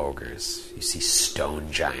bunch of ogres. You see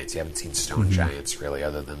stone giants. You haven't seen stone giants really,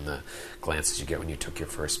 other than the glances you get when you took your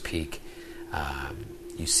first peek.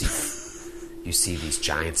 You see these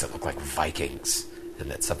giants that look like Vikings, and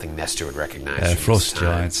that's something Nestor would recognize. Frost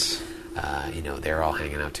giants. They're all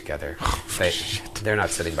hanging out together. They're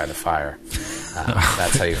not sitting by the fire.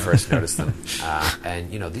 That's how you first notice them.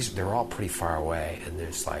 And they're all pretty far away, and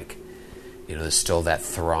there's there's still that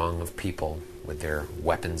throng of people with their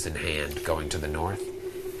weapons in hand going to the north,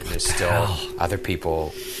 and there's still other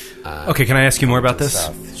people. Okay, can I ask you more about this?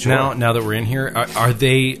 Sure. Now that we're in here, are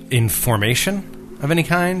they in formation of any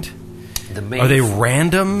kind? Are they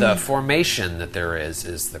random? The formation that there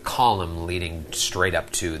is the column leading straight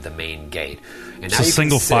up to the main gate. And it's a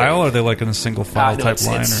single file? Are they in a single file type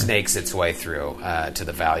line? It snakes its way through to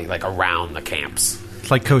the valley, around the camps. It's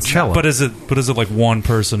like Coachella. But is it like one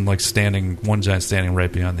person one giant standing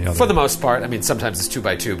right behind the other? For the most part. I mean, sometimes it's 2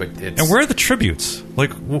 by 2, but it's... And where are the tributes?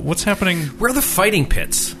 What's happening? Where are the fighting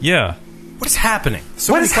pits? Yeah. What is happening?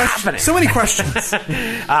 What is happening? So many questions.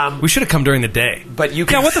 We should have come during the day. But you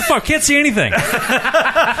can, Yeah, what the fuck? Can't see anything.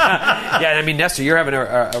 yeah, I mean, Nestor, you're having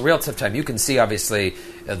a real tough time. You can see, obviously,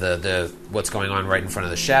 the what's going on right in front of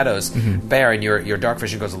the shadows. Baron, your dark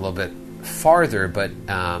vision goes a little bit farther, but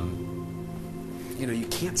you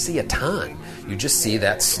can't see a ton. You just see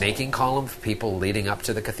that snaking column of people leading up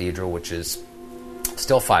to the cathedral, which is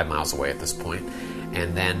still 5 miles away at this point,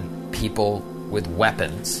 and then people with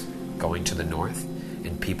weapons going to the north,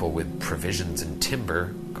 and people with provisions and timber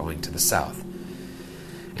going to the south.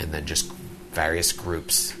 And then just various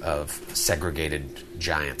groups of segregated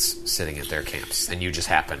giants sitting at their camps. And you just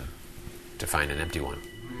happen to find an empty one.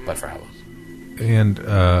 But for how long? And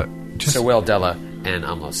just Sir Will, Della, and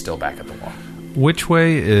Umlo still back at the wall. which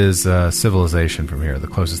way is civilization from here? The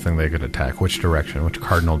closest thing they could attack? Which direction? Which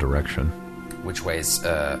cardinal direction? Which ways?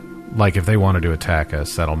 Like if they wanted to attack a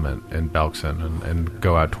settlement in Belkson and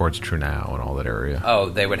go out towards Trunau and all that area. Oh,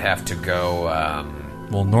 they would have to go,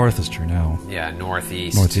 Well, north is true now.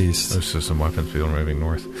 northeast. Northeast. There's just some weapons people moving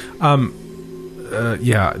north.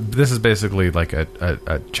 Yeah, this is basically like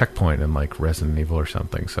a checkpoint in like Resident Evil or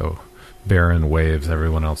something. So Baron waves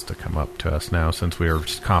everyone else to come up to us now since we are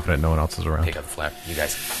just confident no one else is around. Pick up the flare. You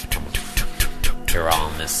guys. You're all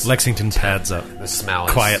in this. Lexington pads up. The smell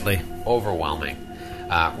is Quietly. overwhelming.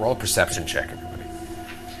 Roll a perception check, everybody.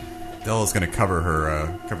 Della's going to cover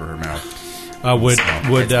her mouth. Would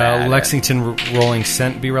It's bad. Lexington rolling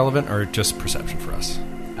scent be relevant, or just perception for us?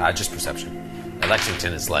 Just perception.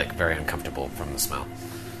 Lexington is like very uncomfortable from the smell.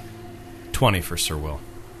 20 for Sir Will.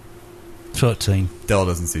 13. Della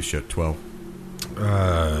doesn't see shit. 12.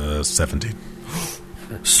 17.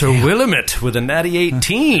 Sir Willamette with a natty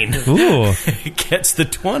 18 Ooh. gets the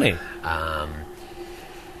 20.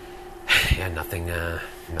 Yeah, nothing.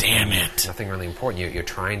 Damn it. Nothing really important. You're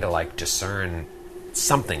trying to like discern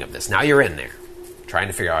something of this. Now you're in there, trying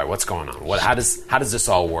to figure out what's going on. How does this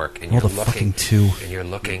all work? And Roll you're the looking, fucking 2. and you're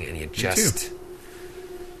looking, and you just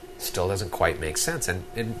still doesn't quite make sense. And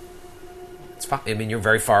it's fine. I mean, you're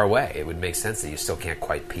very far away. It would make sense that you still can't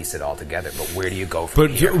quite piece it all together. But where do you go from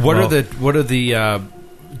But here? what are the?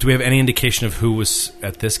 Do we have any indication of who was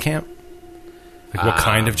at this camp? Like what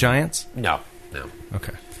kind of giants? No.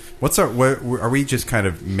 Okay. Are we just kind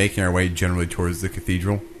of making our way generally towards the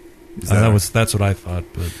cathedral? Is That's what I thought,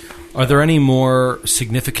 but Are there any more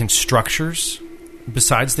significant structures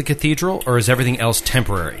besides the cathedral, or is everything else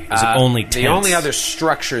temporary? Is it only tents? The only other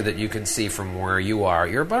structure that you can see from where you are,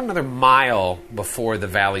 you're about another mile before the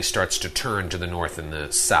valley starts to turn to the north and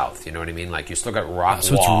the south. You know what I mean? Like you still got rock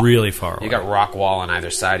So it's wall. really far away. You got rock wall on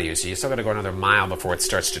either side of you, so you still got to go another mile before it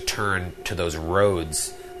starts to turn to those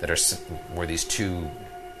roads that are where these two.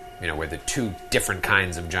 Where the two different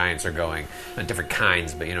kinds of giants are going. Not different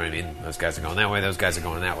kinds, but you know what I mean? Those guys are going that way, those guys are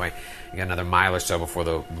going that way. You got another mile or so before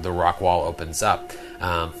the rock wall opens up.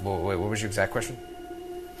 What was your exact question?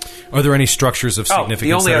 Are there any structures of significance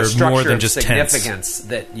the only that other are structure more than of just tents? significance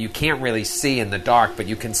that you can't really see in the dark, but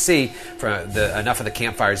you can see from enough of the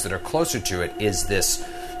campfires that are closer to it is this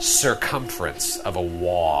circumference of a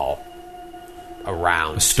wall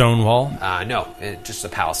around. A stone wall? No, just a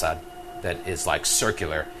palisade that is like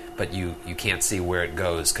circular, but you can't see where it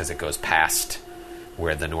goes because it goes past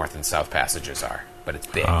where the north and south passages are, but it's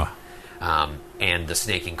big. And the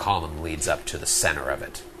snaking column leads up to the center of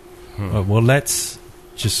it. well, let's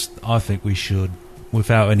just. I think we should,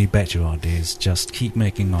 without any better ideas, just keep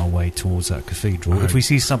making our way towards that cathedral. If we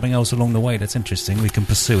see something else along the way that's interesting, we can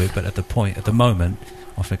pursue it. But at the moment,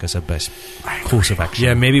 I think that's our best course of action.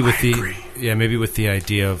 Yeah, maybe with the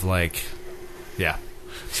idea of like, yeah.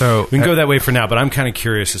 So We can go that way for now, but I'm kind of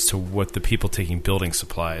curious as to what the people taking building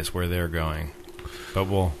supplies, where they're going. But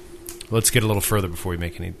let's get a little further before we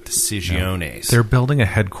make any decisiones. they're building a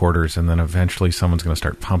headquarters, and then eventually someone's going to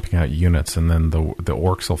start pumping out units, and then the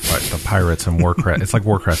orcs will fight the pirates and Warcraft. It's like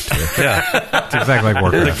Warcraft 2. Yeah. It's exactly like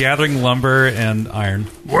They're Warcraft. gathering lumber and iron.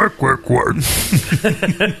 Work.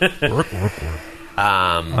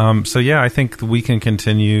 So yeah, I think we can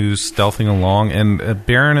continue stealthing along, and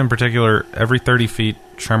Baron in particular, every 30 feet,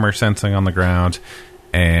 tremor sensing on the ground,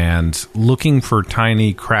 and looking for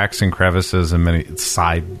tiny cracks and crevices and many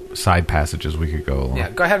side passages we could go along. Yeah,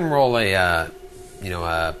 go ahead and roll a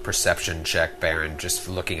perception check, Baron, just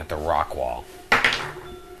looking at the rock wall.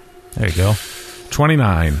 There you go.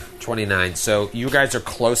 29. 29. So you guys are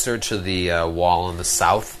closer to the wall on the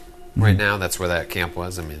south right now. That's where that camp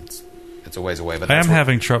was. I mean, it's a ways away. But I am that's where-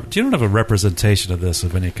 having trouble. Do you don't have a representation of this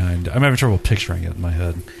of any kind? I'm having trouble picturing it in my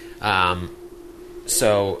head.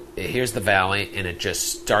 So here's the valley, and it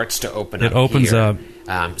just starts to open It up. opens here. up.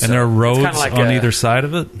 And there are roads on either side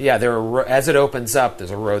of it? Yeah, as it opens up,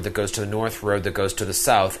 there's a road that goes to the north, road that goes to the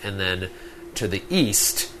south, and then to the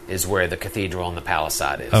east is where the cathedral and the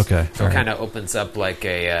palisade is. Okay. So it kind of opens up like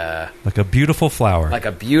a beautiful flower. Like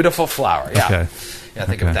a beautiful flower, yeah. Okay. Yeah,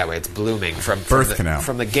 think of it that way. It's blooming from canal.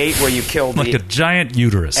 From the gate where you killed like a giant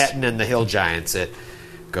uterus. Etna and the hill giants. It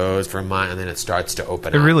goes for a mile, and then it starts to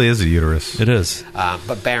open It up. really is a uterus. It is.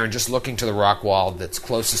 But Baron, just looking to the rock wall that's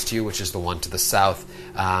closest to you, which is the one to the south,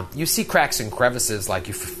 you see cracks and crevices like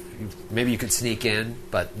maybe you could sneak in,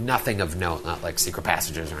 but nothing of note, not like secret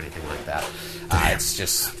passages or anything like that. It's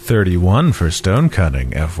just 31 for stone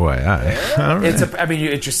cutting, FYI. All right.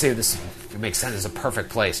 you just say this. It makes sense. It's a perfect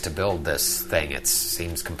place to build this thing. It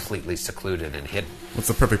seems completely secluded and hidden. What's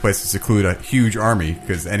the perfect place to seclude a huge army?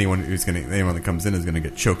 Because anyone that comes in is going to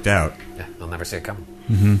get choked out. Yeah, they'll never see it coming.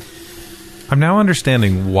 Mm-hmm. I'm now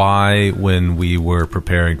understanding why, when we were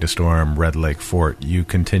preparing to storm Red Lake Fort, you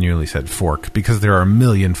continually said fork, because there are a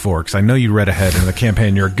million forks. I know you read ahead in the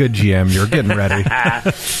campaign. You're a good GM. You're getting ready.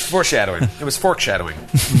 Foreshadowing. It was fork shadowing.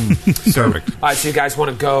 Perfect. All right, so you guys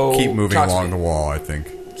want to go... Keep moving along the wall, I think.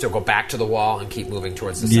 So go back to the wall and keep moving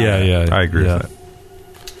towards the side. Yeah. I agree with that.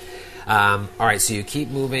 All right, so you keep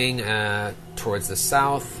moving towards the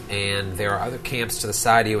south, and there are other camps to the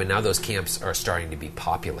side of you, and now those camps are starting to be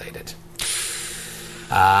populated.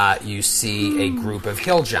 You see a group of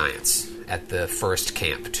hill giants at the first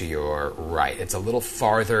camp to your right. It's a little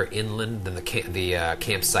farther inland than the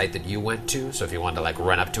campsite that you went to, so if you wanted to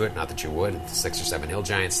run up to it, not that you would, 6 or 7 hill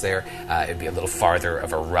giants there, it'd be a little farther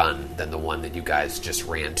of a run than the one that you guys just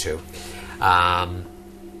ran to.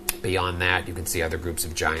 Beyond that, you can see other groups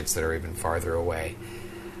of giants that are even farther away.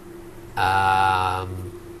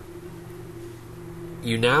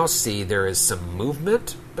 You now see there is some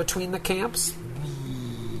movement between the camps.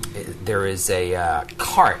 There is a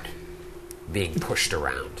cart being pushed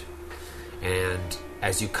around. And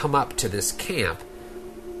as you come up to this camp,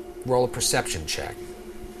 roll a perception check.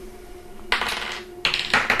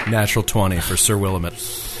 Natural 20 for Sir Willamette,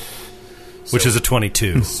 which is a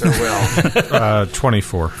 22. Sir Will.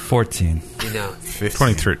 24. 14.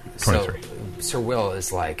 23. So Sir Will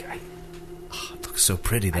is like... It looks so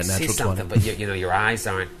pretty, that I natural see something, 20. but your eyes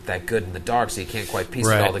aren't that good in the dark, so you can't quite piece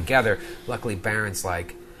Right. it all together. Luckily, Baron's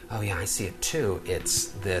like, oh yeah, I see it too. It's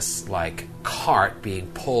this cart being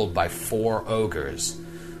pulled by 4 ogres,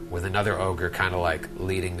 with another ogre kind of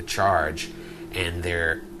leading the charge, and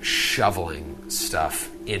they're shoveling stuff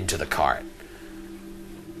into the cart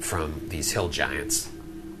from these hill giants.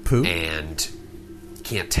 Poo? And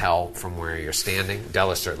can't tell from where you're standing.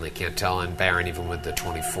 Della certainly can't tell, and Baron, even with the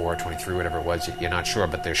 24, 23, whatever it was, you're not sure,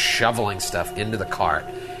 but they're shoveling stuff into the cart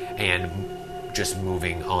and just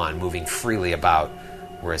moving on, moving freely about,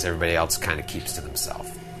 whereas everybody else kind of keeps to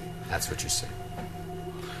themselves. That's what you see.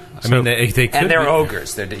 I mean, they could And they're be,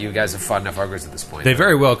 ogres. You guys have fought enough ogres at this point. They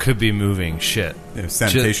very well could be moving shit. Yeah,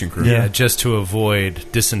 sanitation crew. Yeah, just to avoid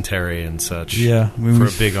dysentery and such. Yeah. For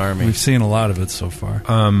a big army. We've seen a lot of it so far.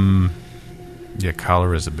 Yeah,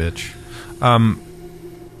 cholera's a bitch.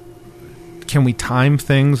 Can we time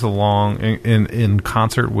things along in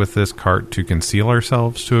concert with this cart to conceal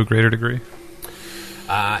ourselves to a greater degree?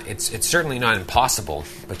 It's certainly not impossible,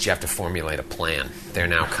 but you have to formulate a plan. They're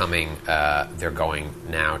now coming. They're going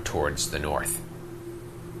now towards the north.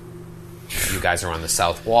 You guys are on the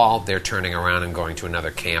south wall. They're turning around and going to another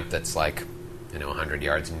camp that's 100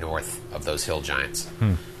 yards north of those hill giants.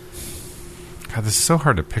 God, this is so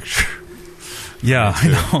hard to picture. Yeah, I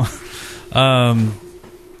know.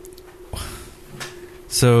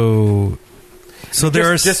 So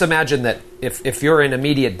there's just imagine that if you're in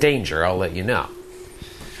immediate danger, I'll let you know.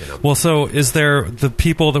 Well, so is there the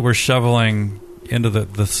people that were shoveling into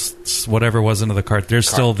the whatever was into the cart? They're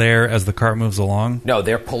still there as the cart moves along. No,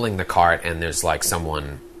 they're pulling the cart, and there's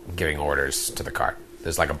someone giving orders to the cart.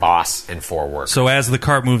 There's a boss and 4 workers. So as the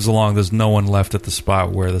cart moves along, there's no one left at the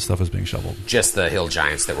spot where the stuff is being shoveled. Just the hill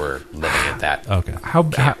giants that were living at that. Okay.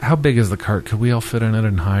 How big is the cart? Could we all fit in it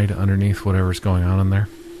and hide underneath whatever's going on in there?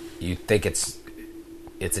 You think it's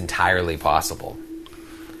entirely possible.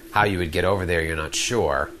 How you would get over there, you're not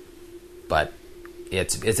sure, but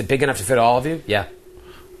is it big enough to fit all of you? Yeah.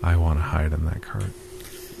 I want to hide in that cart.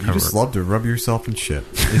 You just love to rub yourself in shit.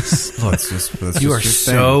 You are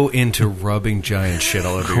so into rubbing giant shit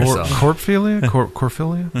all over yourself. Corphilia?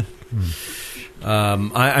 Corphilia?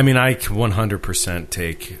 I mean, I 100%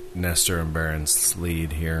 take Nestor and Baron's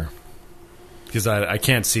lead here. Because I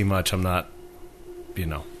can't see much. I'm not,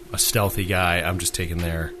 a stealthy guy. I'm just taking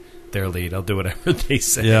their lead. I'll do whatever they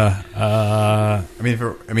say. Yeah.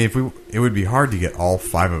 It would be hard to get all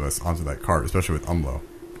 5 of us onto that cart, especially with Umlo.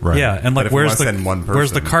 Right. Yeah, and But like if we where's wanna the send one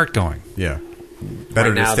where's the person- cart going? Yeah. Better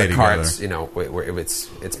Right to now stay the together. carts,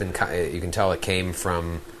 it's been you can tell it came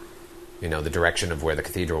from the direction of where the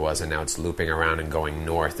cathedral was, and now it's looping around and going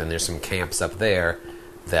north. And there's some camps up there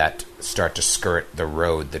that start to skirt the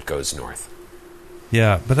road that goes north.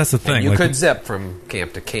 Yeah, but that's the thing. And you like, could zip from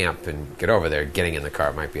camp to camp and get over there. Getting in the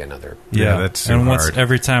car might be another. Yeah, that's too and hard.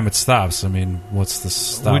 every time it stops, I mean, what's the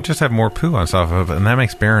stop? We just have more poo on top of it, and that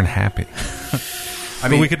makes Baron happy. I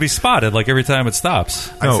But we could be spotted like every time it stops.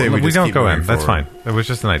 I'd say we just don't keep go moving in. That's forward. fine. It was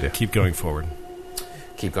just an idea. Keep going forward.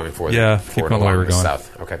 Keep going forward. Yeah, forward keep going the way along we're the going.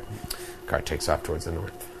 south. Okay. Car takes off towards the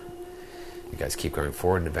north. You guys keep going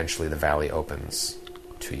forward, and eventually the valley opens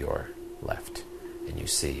to your left, and you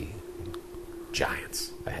see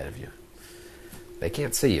giants ahead of you. They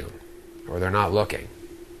can't see you, or they're not looking.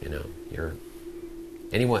 You're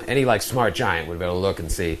any like smart giant would be able to look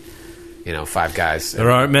and see, 5 guys.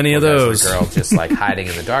 There aren't many of four guys and those. a girl just like hiding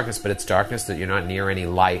in the darkness, but it's darkness that you're not near any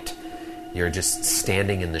light. You're just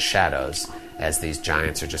standing in the shadows as these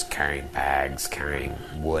giants are just carrying bags, carrying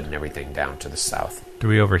wood and everything down to the south. Do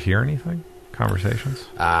we overhear anything? Conversations?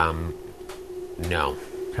 No.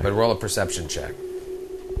 But roll a perception check.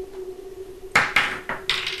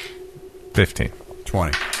 15.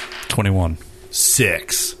 20. 21.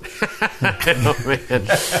 6.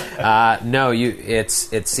 No, it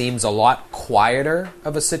seems a lot quieter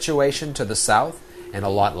of a situation to the south and a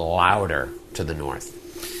lot louder to the north.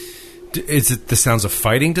 Is it the sounds of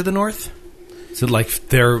fighting to the north? Is it like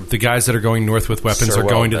the guys that are going north with weapons Sir are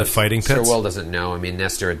going Will to the fighting pits? Sir Will doesn't know. I mean,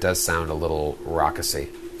 Nestor, it does sound a little raucousy.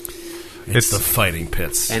 It's the fighting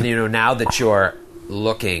pits. And, now that you're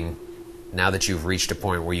looking, now that you've reached a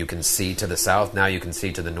point where you can see to the south, now you can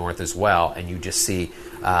see to the north as well, and you just see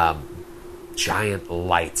giant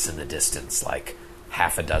lights in the distance, like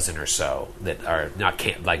half a dozen or so, that are not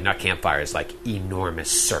campfires, like enormous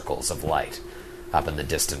circles of light up in the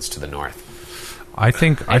distance to the north. I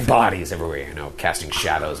think... And bodies everywhere, casting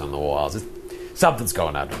shadows on the walls. Something's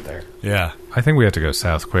going on up there. Yeah. I think we have to go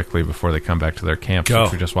south quickly before they come back to their camp, Go.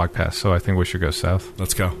 which we just walked past. So I think we should go south.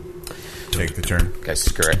 Let's go. Take the turn. You guys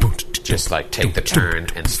skirt. Just like take the turn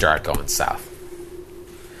and start going south.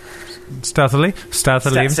 Stealthily.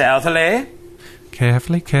 Stealthily. Southly.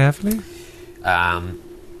 Carefully.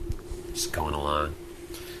 Just going along.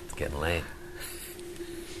 It's getting late.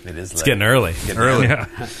 It is late. It's getting early. Early.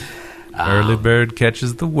 Early bird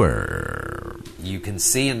catches the worm. You can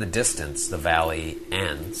see in the distance the valley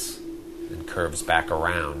ends and curves back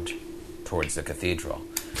around towards the cathedral.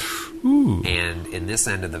 Ooh. And in this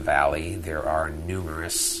end of the valley, there are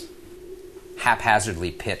numerous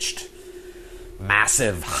haphazardly pitched,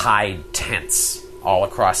 massive hide tents all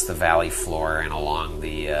across the valley floor and along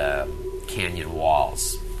the canyon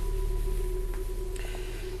walls.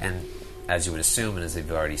 And as you would assume, and as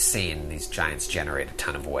you've already seen, these giants generate a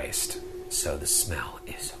ton of waste. So the smell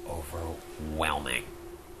is overwhelming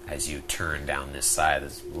as you turn down this side.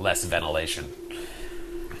 There's less ventilation.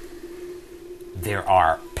 There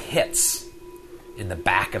are pits in the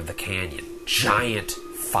back of the canyon. Giant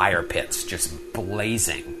fire pits just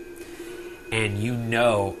blazing. And you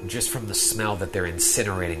know, just from the smell, that they're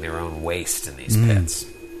incinerating their own waste in these pits.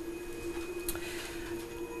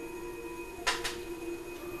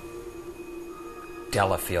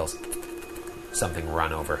 Della feels something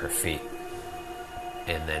run over her feet.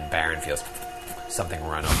 And then Baron feels something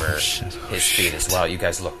run over his feet as well. You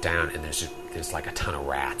guys look down, and there's like a ton of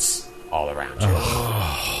rats all around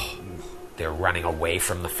you. They're running away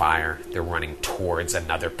from the fire. They're running towards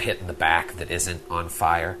another pit in the back that isn't on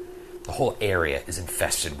fire. The whole area is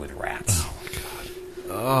infested with rats. Oh,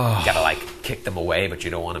 my God. You gotta, kick them away, but you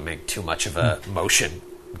don't want to make too much of a motion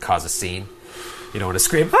and cause a scene. You don't want to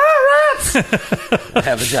scream, rats!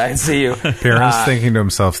 Have the giant see you. Baron's thinking to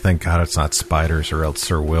himself, thank God it's not spiders, or else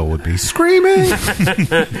Sir Will would be screaming.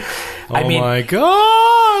 I mean, my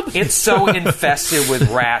God! it's so infested with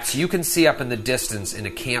rats. You can see up in the distance in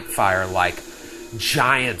a campfire,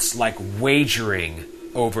 giants, wagering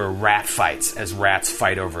over rat fights as rats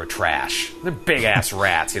fight over trash. They're big-ass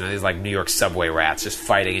rats, these New York subway rats just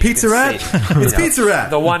fighting. And Pizza you can rat? see, It's Pizza Rat!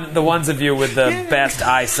 The ones of you with the best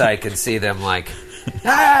eyesight can see them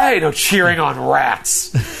cheering on rats.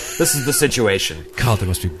 This is the situation. God, they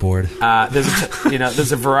must be bored.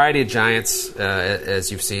 There's a variety of giants,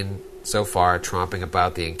 as you've seen so far, tromping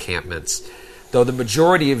about the encampments. Though the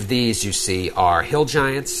majority of these you see are hill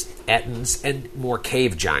giants, ettins, and more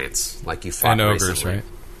cave giants, like you fought And ogres, recently. right?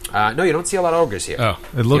 No, you don't see a lot of ogres here. Oh.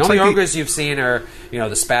 It looks the only like ogres you've seen are, the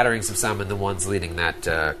spatterings of some and the ones leading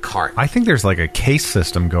that cart. I think there's like a case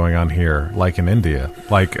system going on here, like in India.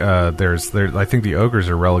 Like I think the ogres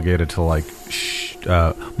are relegated to like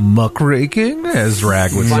muckraking, as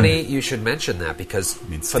Rag would say. Funny you should mention that, because for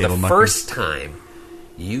the stable muckers? first time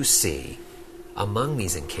you see among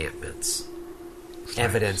these encampments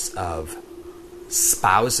evidence of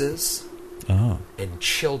spouses and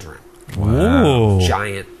children. Whoa.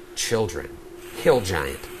 Giant children. Hill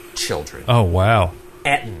giant children. Oh, wow.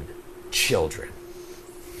 Etten children.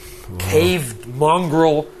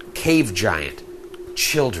 Mongrel cave giant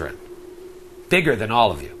children. Bigger than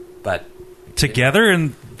all of you, but Together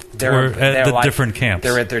and they're at the like- different camps.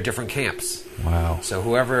 They're at their different camps. Wow. So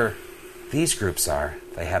whoever these groups are,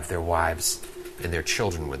 they have their wives and their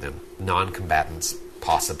children with them. Non-combatants,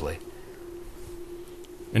 possibly.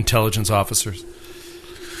 Intelligence officers.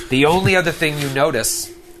 The only other thing you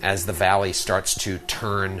notice as the valley starts to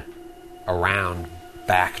turn around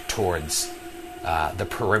back towards the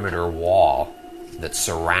perimeter wall that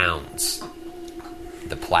surrounds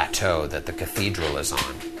the plateau that the cathedral is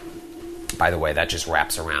on. By the way, that just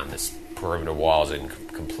wraps around. This perimeter wall is in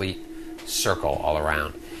complete circle all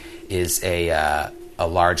around. Is a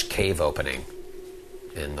large cave opening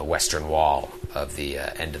in the western wall of the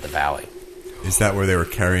end of the valley. Is that where they were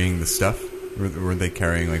carrying the stuff? Were they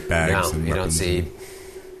carrying like bags? No, and you don't weapons see. and-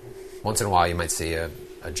 Once in a while, you might see a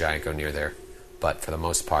giant go near there, but for the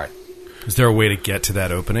most part, Is there a way to get to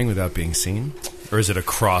that opening without being seen? Or is it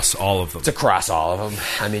across all of them? it's across all of them.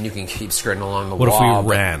 I mean, you can keep skirting along the What wall. if we but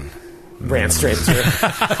ran? ran straight through?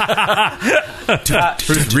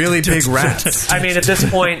 There's really big rats. I mean, at this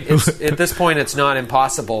point, it's not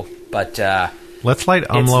impossible, but Let's light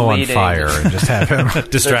Umlo on leading- fire and just have him.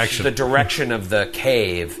 Distraction. The direction of the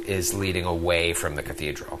cave is leading away from the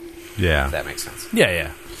cathedral. Yeah. If that makes sense.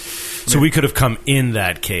 Yeah. So we could have come in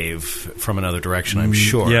that cave from another direction, I'm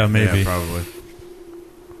sure. Yeah, maybe. Yeah, probably.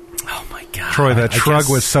 Oh, my God. Troy, that I shrug guess-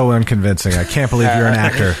 was so unconvincing. I can't believe you're an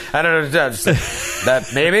actor. I don't know. That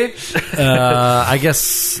maybe. I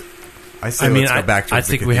guess... I say I mean, let's go back to I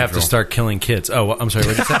think we have to cathedral. start killing kids. Oh, I'm sorry.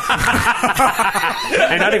 What did you say?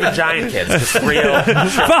 And not even giant kids, just real For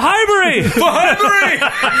Highbury!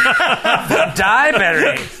 die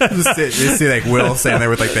better. You see like Will standing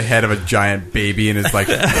there with like the head of a giant baby and is like,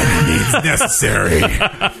 it's necessary.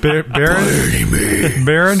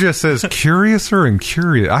 Baron just says, curiouser and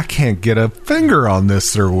curious. I can't get a finger on this,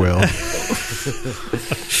 Sir Will.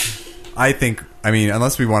 I think,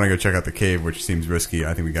 unless we want to go check out the cave, which seems risky,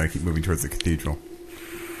 I think we got to keep moving towards the cathedral.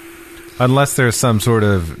 Unless there's some sort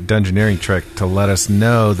of dungeoneering trick to let us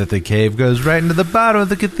know that the cave goes right into the bottom of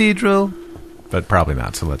the cathedral. But probably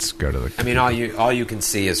not, so let's go to the I mean, all you can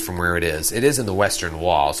see is from where it is. It is in the western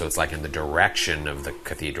wall, so it's like in the direction of the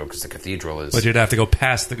cathedral, because the cathedral is... But you'd have to go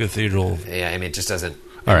past the cathedral. Yeah, I mean, it just doesn't...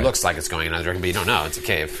 All it right. looks like it's going another direction, but you don't know. It's a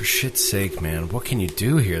cave. For shit's sake, man. What can you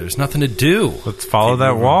do here? There's nothing to do. Let's follow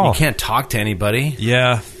that wall. You can't talk to anybody.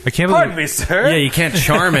 Yeah. I can't Pardon believe me, sir. Yeah, you can't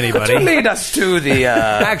charm anybody. Lead us to the...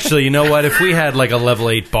 Actually, you know what? If we had like a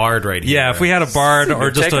level 8 bard right here. Yeah, if we had a bard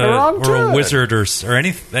or just taking the wrong a turn. wizard or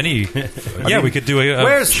any yeah, we could do a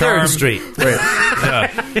Where's charm. 3rd Street? Wait,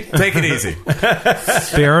 take it easy.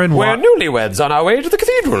 Baron We're wa- newlyweds on our way to the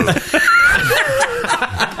cathedral.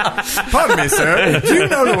 Pardon me, sir. Do you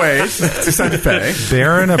know the way to Santa Fe?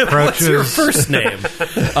 Baron What's your approaches first name?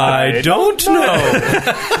 I don't know.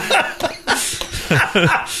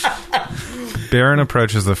 Baron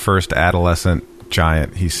approaches the first adolescent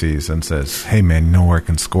giant he sees and says, "Hey man, you know where I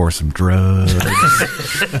can score some drugs?" All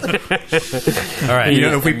right. You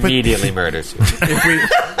know, if we put Immediately murders you.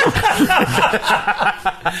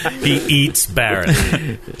 He eats Baron.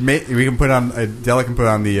 we can put on Della can put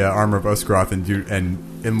on the armor of Osgroth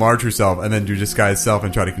and enlarge herself, and then do disguise self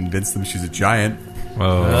and try to convince them she's a giant. For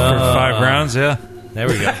 5 rounds, yeah. There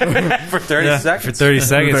we go. For 30 seconds. For 30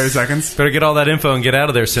 seconds. 30 seconds. Better get all that info and get out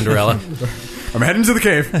of there, Cinderella. I'm heading to the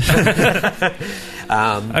cave.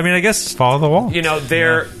 I mean, I guess Follow the wall. You know,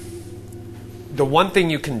 the one thing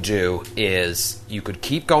you can do is you could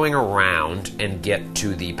keep going around and get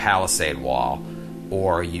to the palisade wall,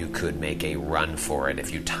 or you could make a run for it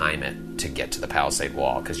if you time it to get to the palisade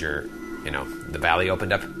wall, because the valley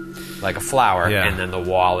opened up like a flower, Yeah. and then the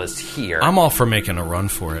wall is here. I'm all for making a run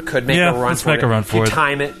for it. Could make Yeah, a run let's for make it. a run If for you it.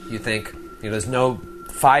 time it, you think, there's no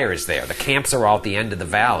fires there. The camps are all at the end of the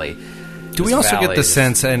valley. Do we This also get valley the is-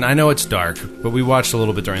 sense, and I know it's dark, but we watched a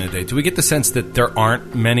little bit during the day, do we get the sense that there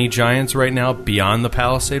aren't many giants right now beyond the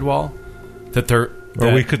palisade wall? That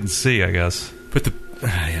we couldn't see, I guess. But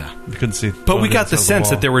yeah. We couldn't see. But we got the sense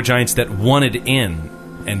that there were giants that wanted in.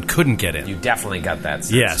 and couldn't get in. You definitely got that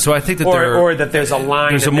sense. Yeah, so I think that or that there's a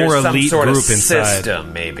line. there's a and more there's some elite sort group of inside.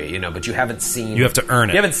 system, maybe, but you haven't seen. You have to earn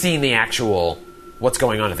it. You haven't seen the actual what's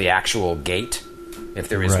going on at the actual gate. If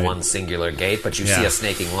there is Right. one singular gate, but you see a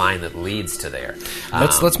snaking line that leads to there.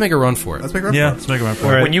 Let's make a run for it. Let's make a run Yeah, for it. let's make a run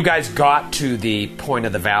for it. When you guys got to the point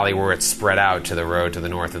of the valley where it's spread out to the road to the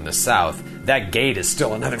north and the south, that gate is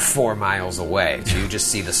still another 4 miles away. So you just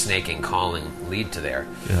see the snaking calling lead to there.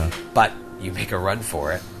 Yeah. But you make a run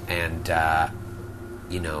for it, and,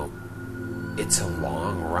 it's a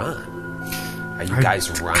long run. Are you guys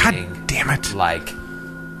running? God damn it. Like,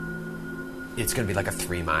 it's going to be like a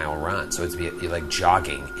 3 mile run. So you're like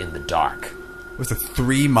jogging in the dark. It was a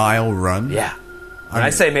 3 mile run. Yeah. When I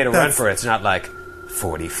say made a run that's- for it, it's not like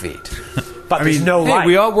 40 feet. But I there's mean, no Hey,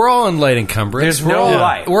 light. we're all in light encumbrance. There's we're no all,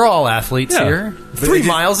 light. We're all athletes Yeah. here. But 3 it just-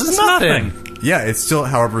 miles is It's nothing. Yeah, it's still,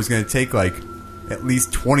 however, is going to take like at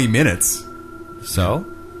least 20 minutes So,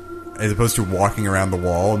 as opposed to walking around the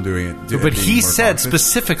wall and doing it. but being he more said conscious.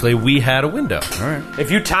 specifically we had a window. All right.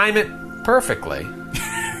 If you time it perfectly,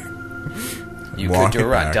 you Walk could do a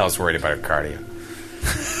it run. back. Dell's worried about her cardio.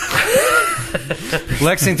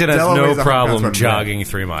 Lexington has Della no weighs 100 pounds problem from jogging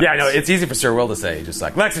 3 miles. Yeah, I know. It's easy for Sir Will to say. Just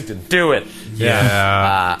like, Lexington, do it.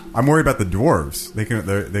 Yeah. I'm worried about the dwarves. They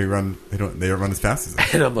run as fast as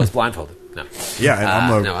us. And Umla's blindfolded. No. Yeah,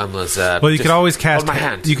 and No, Umla's... Well, you just could always hold cast. my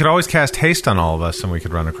hand. You could always cast haste on all of us, and we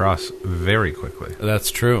could run across very quickly.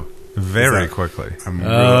 That's true. Very Is that- quickly.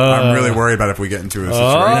 I'm really worried about if we get into a situation.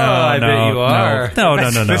 I bet you are. No.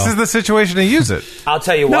 This is the situation to use it. I'll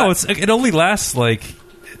tell you what. No, it only lasts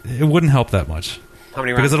it wouldn't help that much. How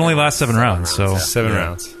many rounds? Because it only lasts 7 rounds, so- yeah. 7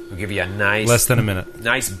 rounds. We'll give you a nice... Less than a minute.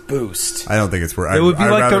 Nice boost. I don't think it's worth. It would be I'd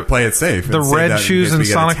like rather the- play it safe. The and save that red in shoes case and we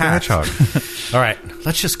get Sonic the attacked. Hedgehog. All right,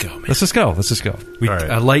 let's just go, man. Let's just go. We, All right.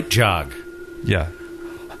 A light jog. Yeah.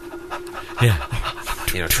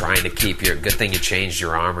 Trying to keep your... Good thing you changed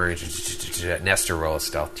your armor. Nestor, roll a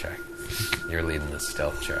stealth check. You're leading the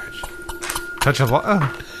stealth charge. Touch of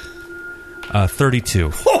luck.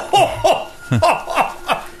 32.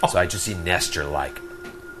 So I just see Nestor,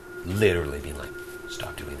 literally being like,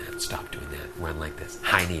 stop doing that, run like this.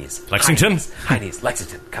 High knees. Lexington? High knees.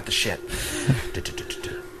 Lexington, cut the shit.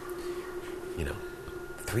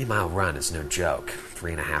 3 mile run is no joke.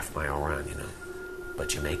 3.5 mile run,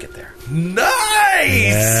 but you make it there. Nice!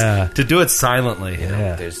 Yeah. To do it silently.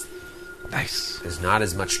 Yeah. There's not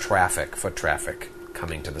as much foot traffic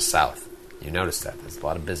coming to the south. You notice that. There's a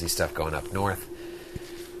lot of busy stuff going up north.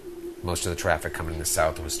 Most of the traffic coming to the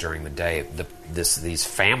south was during the day. These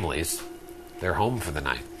families, they're home for the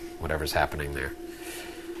night, whatever's happening there.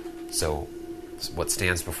 So what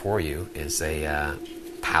stands before you is a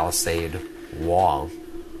palisade wall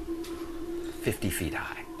 50 feet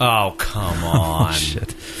high. Oh, come on.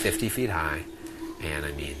 Shit. 50 feet high. And,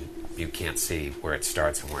 you can't see where it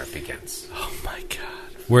starts and where it begins. Oh, my God.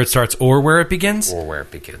 Where it starts or where it begins? Or where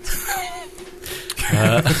it begins.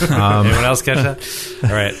 Anyone else catch that?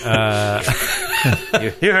 All right.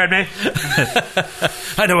 You heard me?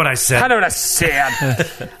 I know what I said. I know what I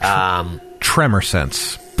said. Tremor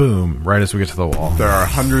sense. Boom. Right as we get to the wall. There are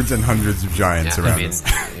hundreds and hundreds of giants around us.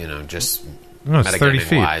 Just No, it's 30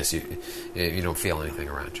 feet. metagaming-wise, you don't feel anything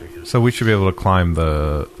around you. So we should be able to climb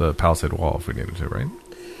the palisade wall if we needed to, right?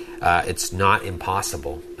 It's not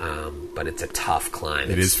impossible, but it's a tough climb.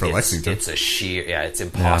 It is for Lexington. It's a sheer... Yeah, it's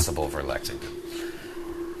impossible for Lexington.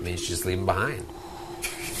 You should just leave them behind.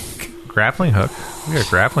 Grappling hook. We got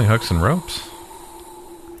grappling hooks and ropes.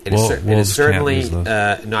 It is, it Wolves is can't certainly use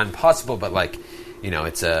those. not impossible, but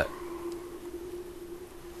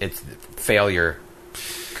it's failure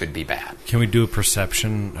could be bad. Can we do a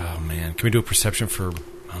perception? Oh, man. Can we do a perception for,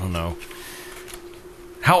 I don't know.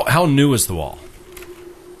 How new is the wall?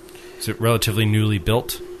 Is it relatively newly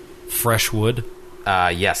built? Fresh wood?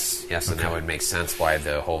 Yes, and that would make sense why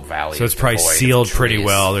the whole valley. So it's is probably devoid of sealed pretty trees.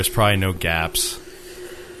 well. There's probably no gaps.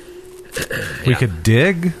 We could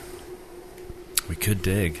dig. We could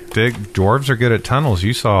dig. Dwarves are good at tunnels.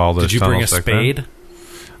 You saw all those Did you bring a tunnels back then. spade?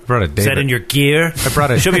 I brought a Is David. that in your gear? I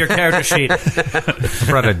brought a Show me your character sheet. I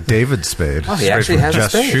brought a David spade. Oh, he Straight actually from has a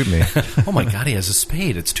Just spade. Shoot Me. Oh, my God. He has a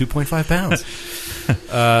spade. It's 2.5 pounds.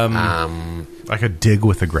 I could dig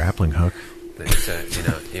with a grappling hook.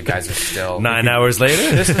 You guys are still 9 hours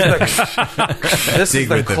later? This is Dig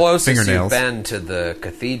the with the closest you've fingernails. been to the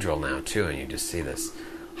cathedral now, too, and you just see this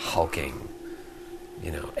hulking,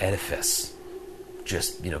 edifice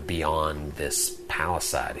just, beyond this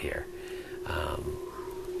palisade here.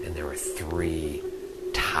 And there were 3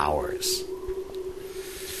 towers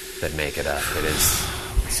that make it up.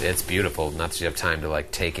 It's beautiful. Not that you have time to,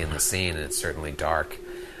 take in the scene, and it's certainly dark.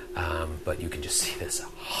 But you can just see this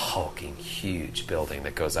hulking, huge building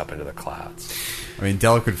that goes up into the clouds. I mean,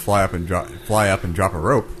 Della could fly up and drop a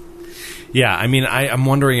rope, Yeah, I mean, I'm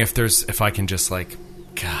wondering if I can just like,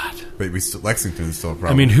 God. but Lexington is still a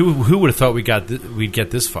problem. I mean, who would have thought we'd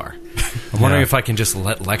get this far? I'm wondering if I can just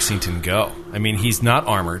let Lexington go. I mean, he's not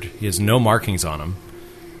armored. He has no markings on him.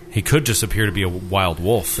 He could just appear to be a wild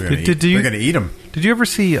wolf. they're going to eat him. Did you ever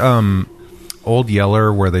see Old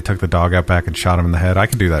Yeller where they took the dog out back and shot him in the head? I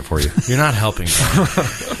can do that for you. You're not helping.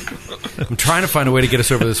 I'm trying to find a way to get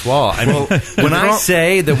us over this wall. I mean, when I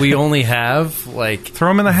say that we only have like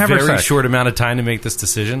Throw him in the haversack. very short amount of time to make this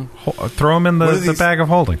decision, Throw him in the bag of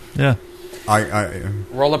holding. Yeah.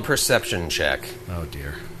 Roll a perception check. oh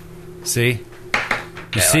dear. See,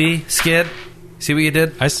 you see, Skid. See what you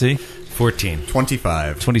did? I see. 14.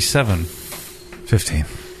 25. 27. 15.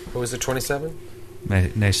 What was it, 27?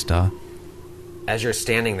 Nesta. As you're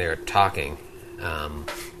standing there talking,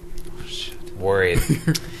 worried,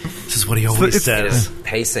 This is what he always it says. is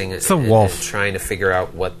pacing a and wolf. trying to figure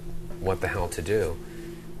out what the hell to do.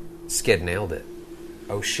 Skid nailed it.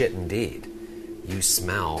 Oh shit, indeed. You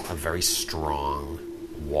smell a very strong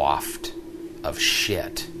waft of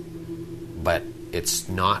shit, but it's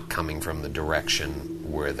not coming from the direction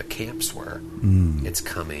where the camps were. It's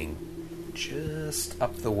coming just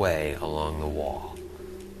up the way along the wall.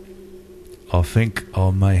 I think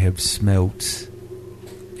I may have smelt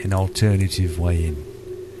an alternative way in.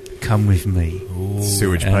 Come with me.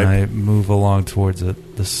 Sewage And pipe. I move along towards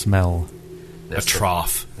it, the smell. A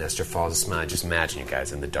trough. Nestor falls asleep. Just imagine you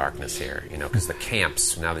guys in the darkness here, because the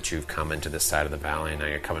camps, now that you've come into this side of the valley, and now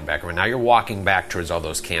you're coming back around. Now you're walking back towards all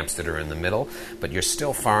those camps that are in the middle, but you're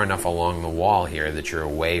still far enough along the wall here that you're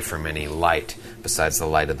away from any light besides the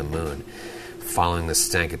light of the moon. Following the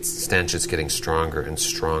stench, it's getting stronger and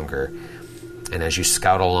stronger. And as you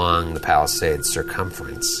scout along the palisade's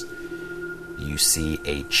circumference, you see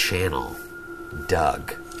a channel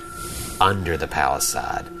dug under the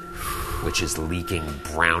palisade, which is leaking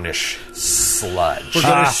brownish sludge. We're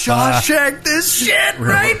going to Shawshank this shit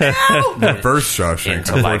right now. Reverse Shawshank.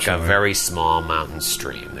 Into like a very small mountain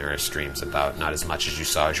stream. There are streams about, not as much as you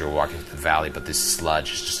saw as you were walking through the valley, but this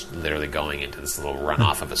sludge is just literally going into this little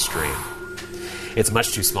runoff of a stream. It's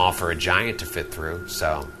much too small for a giant to fit through,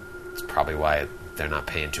 so it's probably why they're not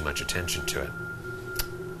paying too much attention to it.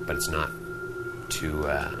 But it's not too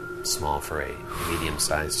small for a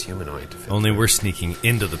medium-sized humanoid to fit Only through. we're sneaking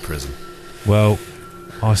into the prison. Well,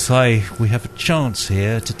 I say we have a chance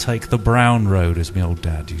here to take the brown road, as my old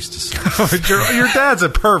dad used to say. your dad's a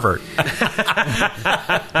pervert.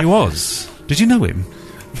 He was. Did you know him?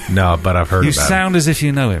 No, but I've heard You about sound as if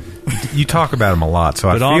you know him. him. You talk about him a lot, so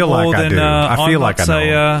But I feel I'm more like I than, do. I feel like I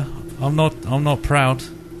know him. I'm not proud.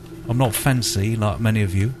 I'm not fancy like many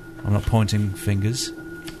of you. I'm not pointing fingers.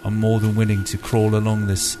 I'm more than willing to crawl along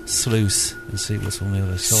this sluice and see what's on the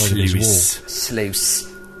other side of these walls. Sluice.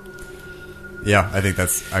 Yeah, I think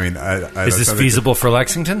that's. I mean, Is this feasible for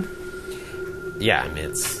Lexington? Yeah, I mean,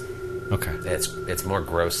 it's Okay. It's more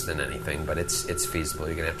gross than anything, but it's feasible.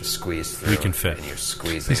 You're gonna have to squeeze through. We can it, fit. And you're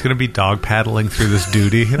squeezing. He's going to be dog paddling through this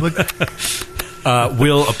duty. Look,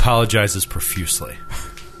 Will apologizes profusely.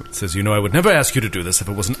 Says, I would never ask you to do this if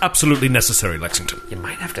it wasn't absolutely necessary, Lexington. You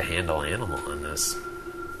might have to handle Animal on this.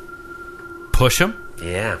 Push him?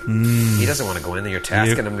 Yeah, he doesn't want to go in there. You're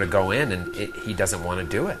tasking him to go in, and he doesn't want to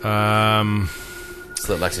do it.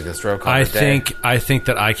 Slit Lexington's throat. I think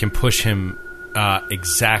that I can push him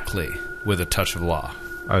exactly with a touch of law.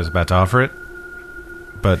 I was about to offer it,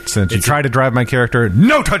 but since you tried to drive my character,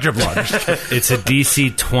 no touch of blood. It's a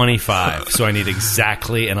DC 25, so I need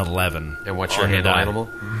exactly an 11. And what's your on the handle die. Animal?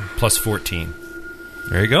 Plus 14.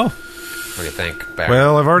 There you go. What do you think, Barry?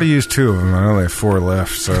 Well, I've already used 2 of them. I only have 4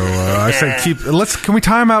 left, so I say Can we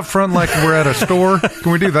tie him out front like we're at a store?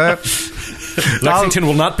 Can we do that? Lexington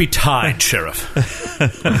will not be tied, Sheriff.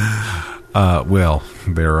 Well,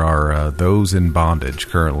 there are those in bondage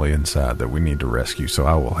currently inside that we need to rescue, so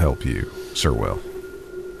I will help you, Sir Will.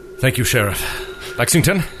 Thank you, Sheriff.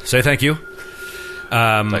 Lexington, say thank you.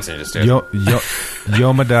 Lexington just did.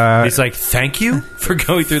 Yomadai. He's like, thank you for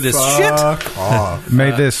going through this shit. Fuck off.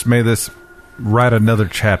 May this write another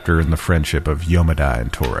chapter in the friendship of Yomadai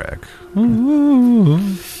and Torag.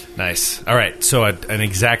 Nice. All right, so an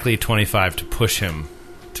exactly 25 to push him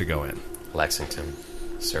to go in. Lexington,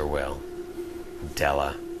 Sir Will,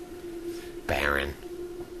 Della, Baron,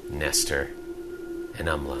 Nestor, and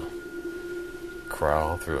Umlo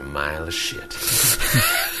crawl through a mile of shit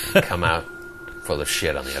and come out full of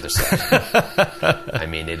shit on the other side. I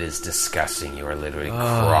mean, it is disgusting. You are literally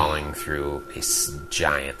crawling through a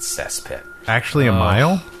giant cesspit. Actually, a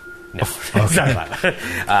mile? No. It's not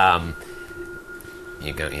allowed.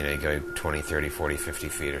 You go 20, 30, 40, 50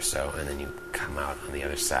 feet or so, and then you come out on the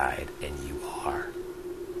other side, and you are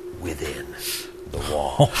within the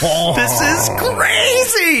wall. This is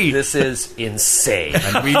crazy. This is insane.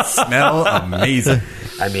 And we smell amazing.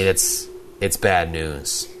 I mean, it's bad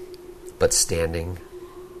news. But standing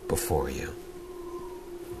before you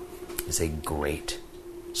is a great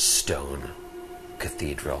stone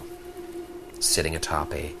cathedral sitting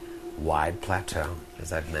atop a wide plateau,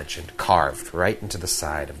 as I've mentioned, carved right into the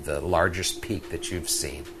side of the largest peak that you've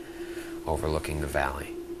seen, overlooking the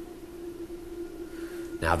valley.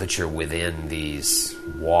 Now that you're within these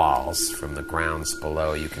walls from the grounds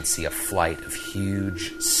below, you can see a flight of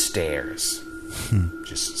huge stairs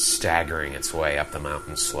just staggering its way up the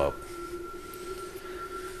mountain slope.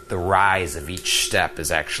 The rise of each step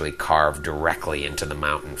is actually carved directly into the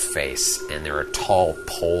mountain face, and there are tall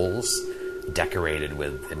poles decorated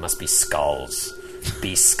with, it must be skulls,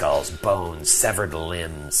 beast skulls, bones, severed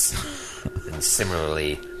limbs, and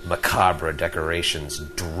similarly macabre decorations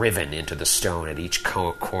driven into the stone at each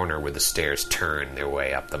corner where the stairs turn their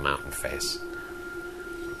way up the mountain face.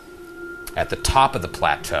 At the top of the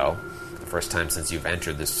plateau, for the first time since you've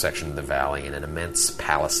entered this section of the valley, an immense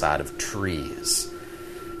palisade of trees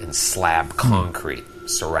and slab concrete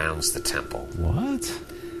surrounds the temple. What?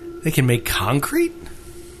 They can make concrete?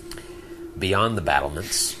 Beyond the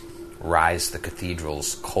battlements rise the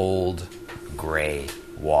cathedral's cold, gray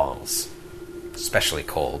walls, especially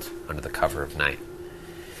cold under the cover of night.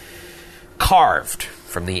 Carved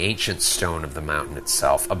from the ancient stone of the mountain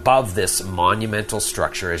itself, above this monumental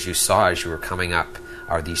structure, as you saw as you were coming up,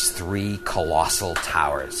 are these three colossal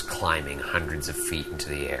towers climbing hundreds of feet into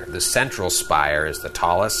the air. The central spire is the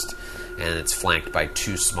tallest, and it's flanked by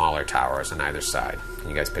two smaller towers on either side. Can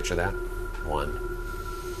you guys picture that? 1,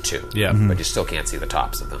 2. Yeah. But you still can't see the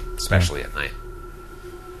tops of them, especially at night.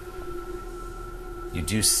 You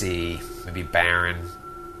do see, maybe Baron,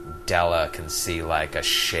 Della can see like a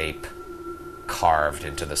shape carved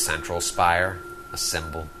into the central spire, a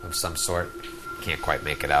symbol of some sort. Can't quite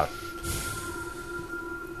make it out.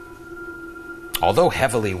 Although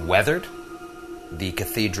heavily weathered, the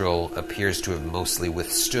cathedral appears to have mostly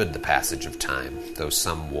withstood the passage of time, though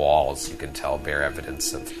some walls, you can tell, bear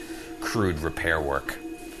evidence of crude repair work,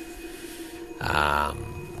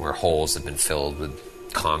 where holes have been filled with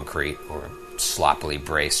concrete or sloppily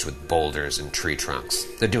braced with boulders and tree trunks.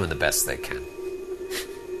 They're doing the best they can.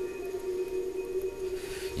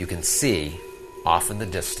 You can see, off in the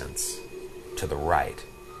distance, to the right,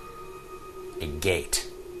 a gate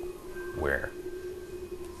where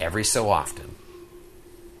every so often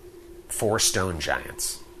 4 stone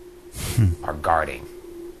giants are guarding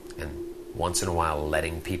and once in a while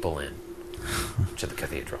letting people in to the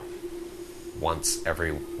cathedral. Once,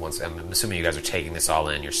 I'm assuming you guys are taking this all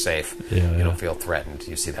in, you're safe, you don't feel threatened.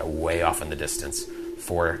 You see that way off in the distance,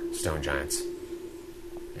 4 stone giants,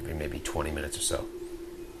 every maybe 20 minutes or so,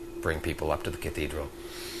 bring people up to the cathedral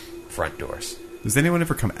front doors. Does anyone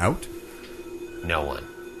ever come out? No one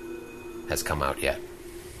has come out yet.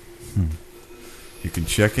 You can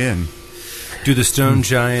check in. Do the stone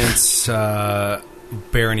giants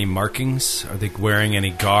bear any markings? Are they wearing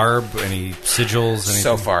any garb, any sigils? Anything?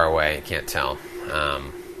 So far away, you can't tell.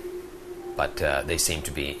 But they seem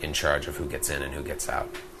to be in charge of who gets in and who gets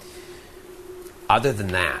out. Other than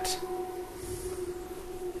that,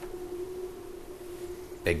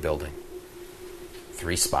 big building,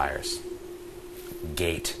 3 spires,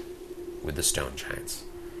 gate with the stone giants.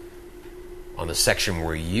 On the section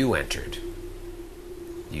where you entered,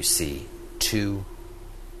 you see 2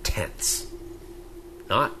 tents.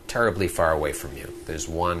 Not terribly far away from you. There's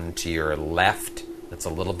one to your left that's a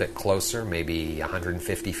little bit closer, maybe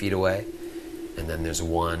 150 feet away. And then there's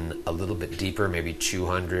one a little bit deeper, maybe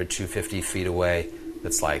 200, 250 feet away,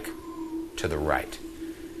 that's like to the right.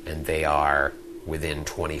 And they are within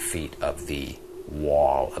 20 feet of the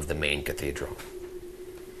wall of the main cathedral.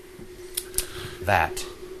 That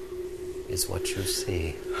is what you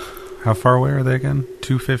see. How far away are they again?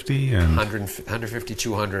 250 and 150,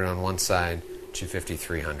 200 on one side, 250,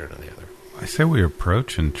 300 on the other. I say we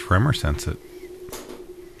approach and tremor sense it.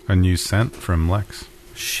 A new scent from Lex.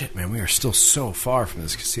 Shit, man, we are still so far from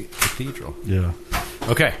this cathedral. Yeah.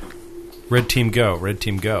 Okay. Red team go. Red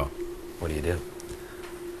team go. What do you do?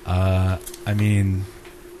 I mean,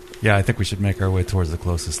 yeah, I think we should make our way towards the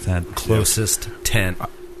closest tent. Closest tent.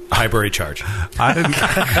 Highbury charge. I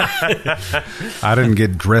didn't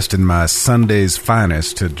get dressed in my Sunday's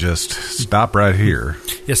finest to just stop right here.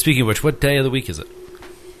 Yeah, speaking of which, what day of the week is it?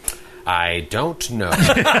 I don't know.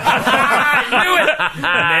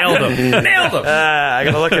 Nailed him. I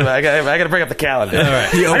gotta look at. I gotta bring up the calendar. All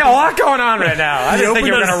right. I got a lot going on right now. I didn't think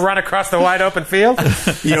you were gonna run across the wide open field.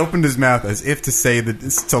 He opened his mouth as if to say that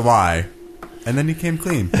it's to lie, and then he came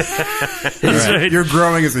clean. Right. You're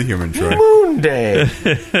growing as a human, Troy. Moon Day.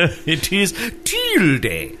 It is Teal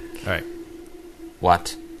Day. All right.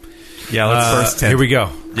 What? Yeah, let's First 10. Here we go.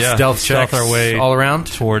 Yeah, Stealth stealth checks our way all around.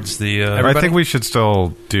 towards the. Everybody? I think we should still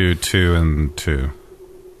do 2 and 2.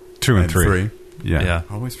 2 and 3. Yeah. yeah.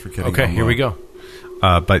 Always forgetting. Okay, how here we low.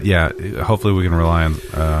 go. But yeah, hopefully we can rely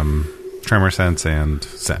on Tremor Sense and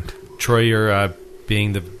Scent. Troy, you're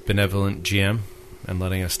being the benevolent GM and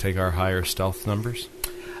letting us take our higher stealth numbers.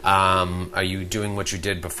 Are you doing what you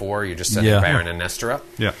did before? You're just setting Yeah. Baron and Nestor up?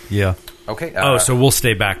 Yeah. Yeah. Okay. So we'll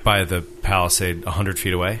stay back by the palisade 100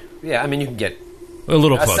 feet away? yeah, I mean, you can get A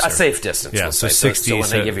little closer. a safe distance. Yeah, let's so say. 60, So when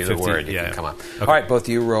they so give you the 50, word, you yeah. can come up. Okay. All right, both of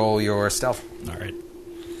you roll your stealth. All right.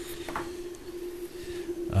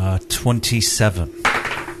 27.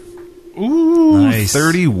 Ooh, Nice.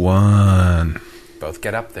 31. Both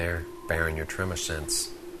get up there. Baron, your tremor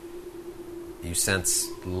sense. You sense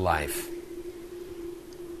life.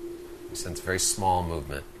 You sense very small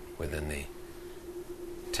movement within the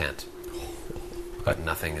tent. But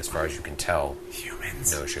nothing, as far as you can tell,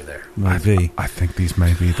 knows you're there. Maybe. I think these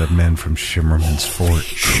may be the men from Shimmerman's Fort.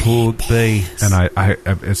 Could be. And I,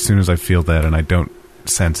 as soon as I feel that and I don't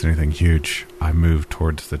sense anything huge, I move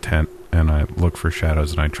towards the tent and I look for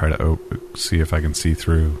shadows and I try to see if I can see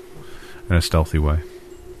through in a stealthy way.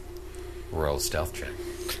 Roll stealth check.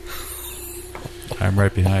 I'm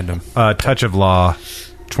right behind him. Touch of Law,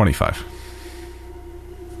 25.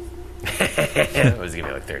 It was going to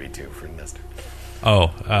be like 32 for Nestor.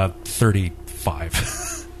 35.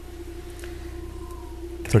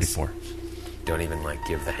 34. Don't even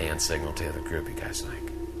give the hand signal to the other group. You guys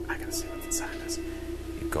I gotta see what's inside this.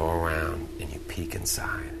 You go around and you peek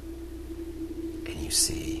inside and you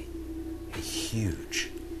see a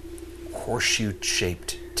huge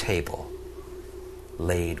horseshoe-shaped table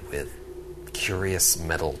laid with curious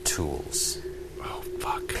metal tools. Oh,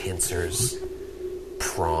 fuck. Pincers,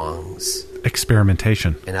 prongs,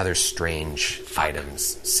 Experimentation. and other strange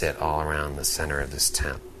items sit all around the center of this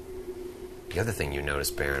tent. The other thing you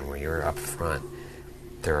notice, Baron, where you're up front,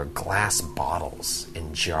 there are glass bottles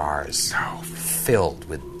and jars filled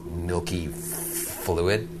with milky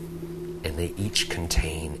fluid, and they each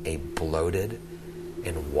contain a bloated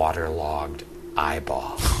and waterlogged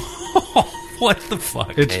eyeball. What the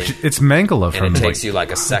fuck? It's Mangala And from it takes you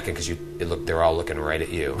a second because they're all looking right at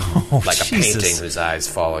you, like a Jesus. painting whose eyes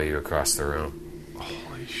follow you across the room.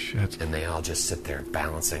 shit. And they all just sit there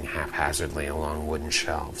balancing haphazardly along wooden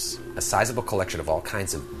shelves. A sizable collection of all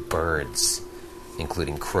kinds of birds,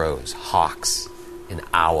 including crows, hawks, and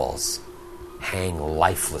owls, hang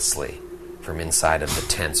lifelessly from inside of the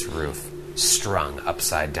tent's roof, strung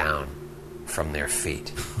upside down from their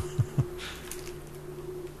feet.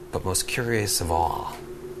 But most curious of all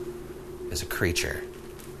is a creature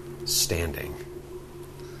standing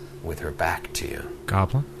with her back to you,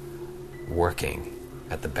 Goblin? working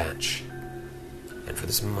at the bench. And for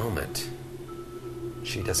this moment,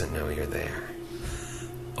 she doesn't know you're there.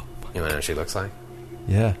 You want to know what she looks like?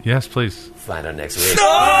 Yeah. Yes, please. Find out next week.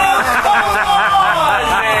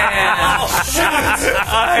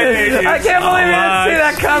 I can't believe you didn't see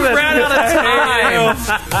that coming. Ran out of time.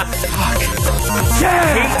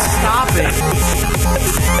 Stop it.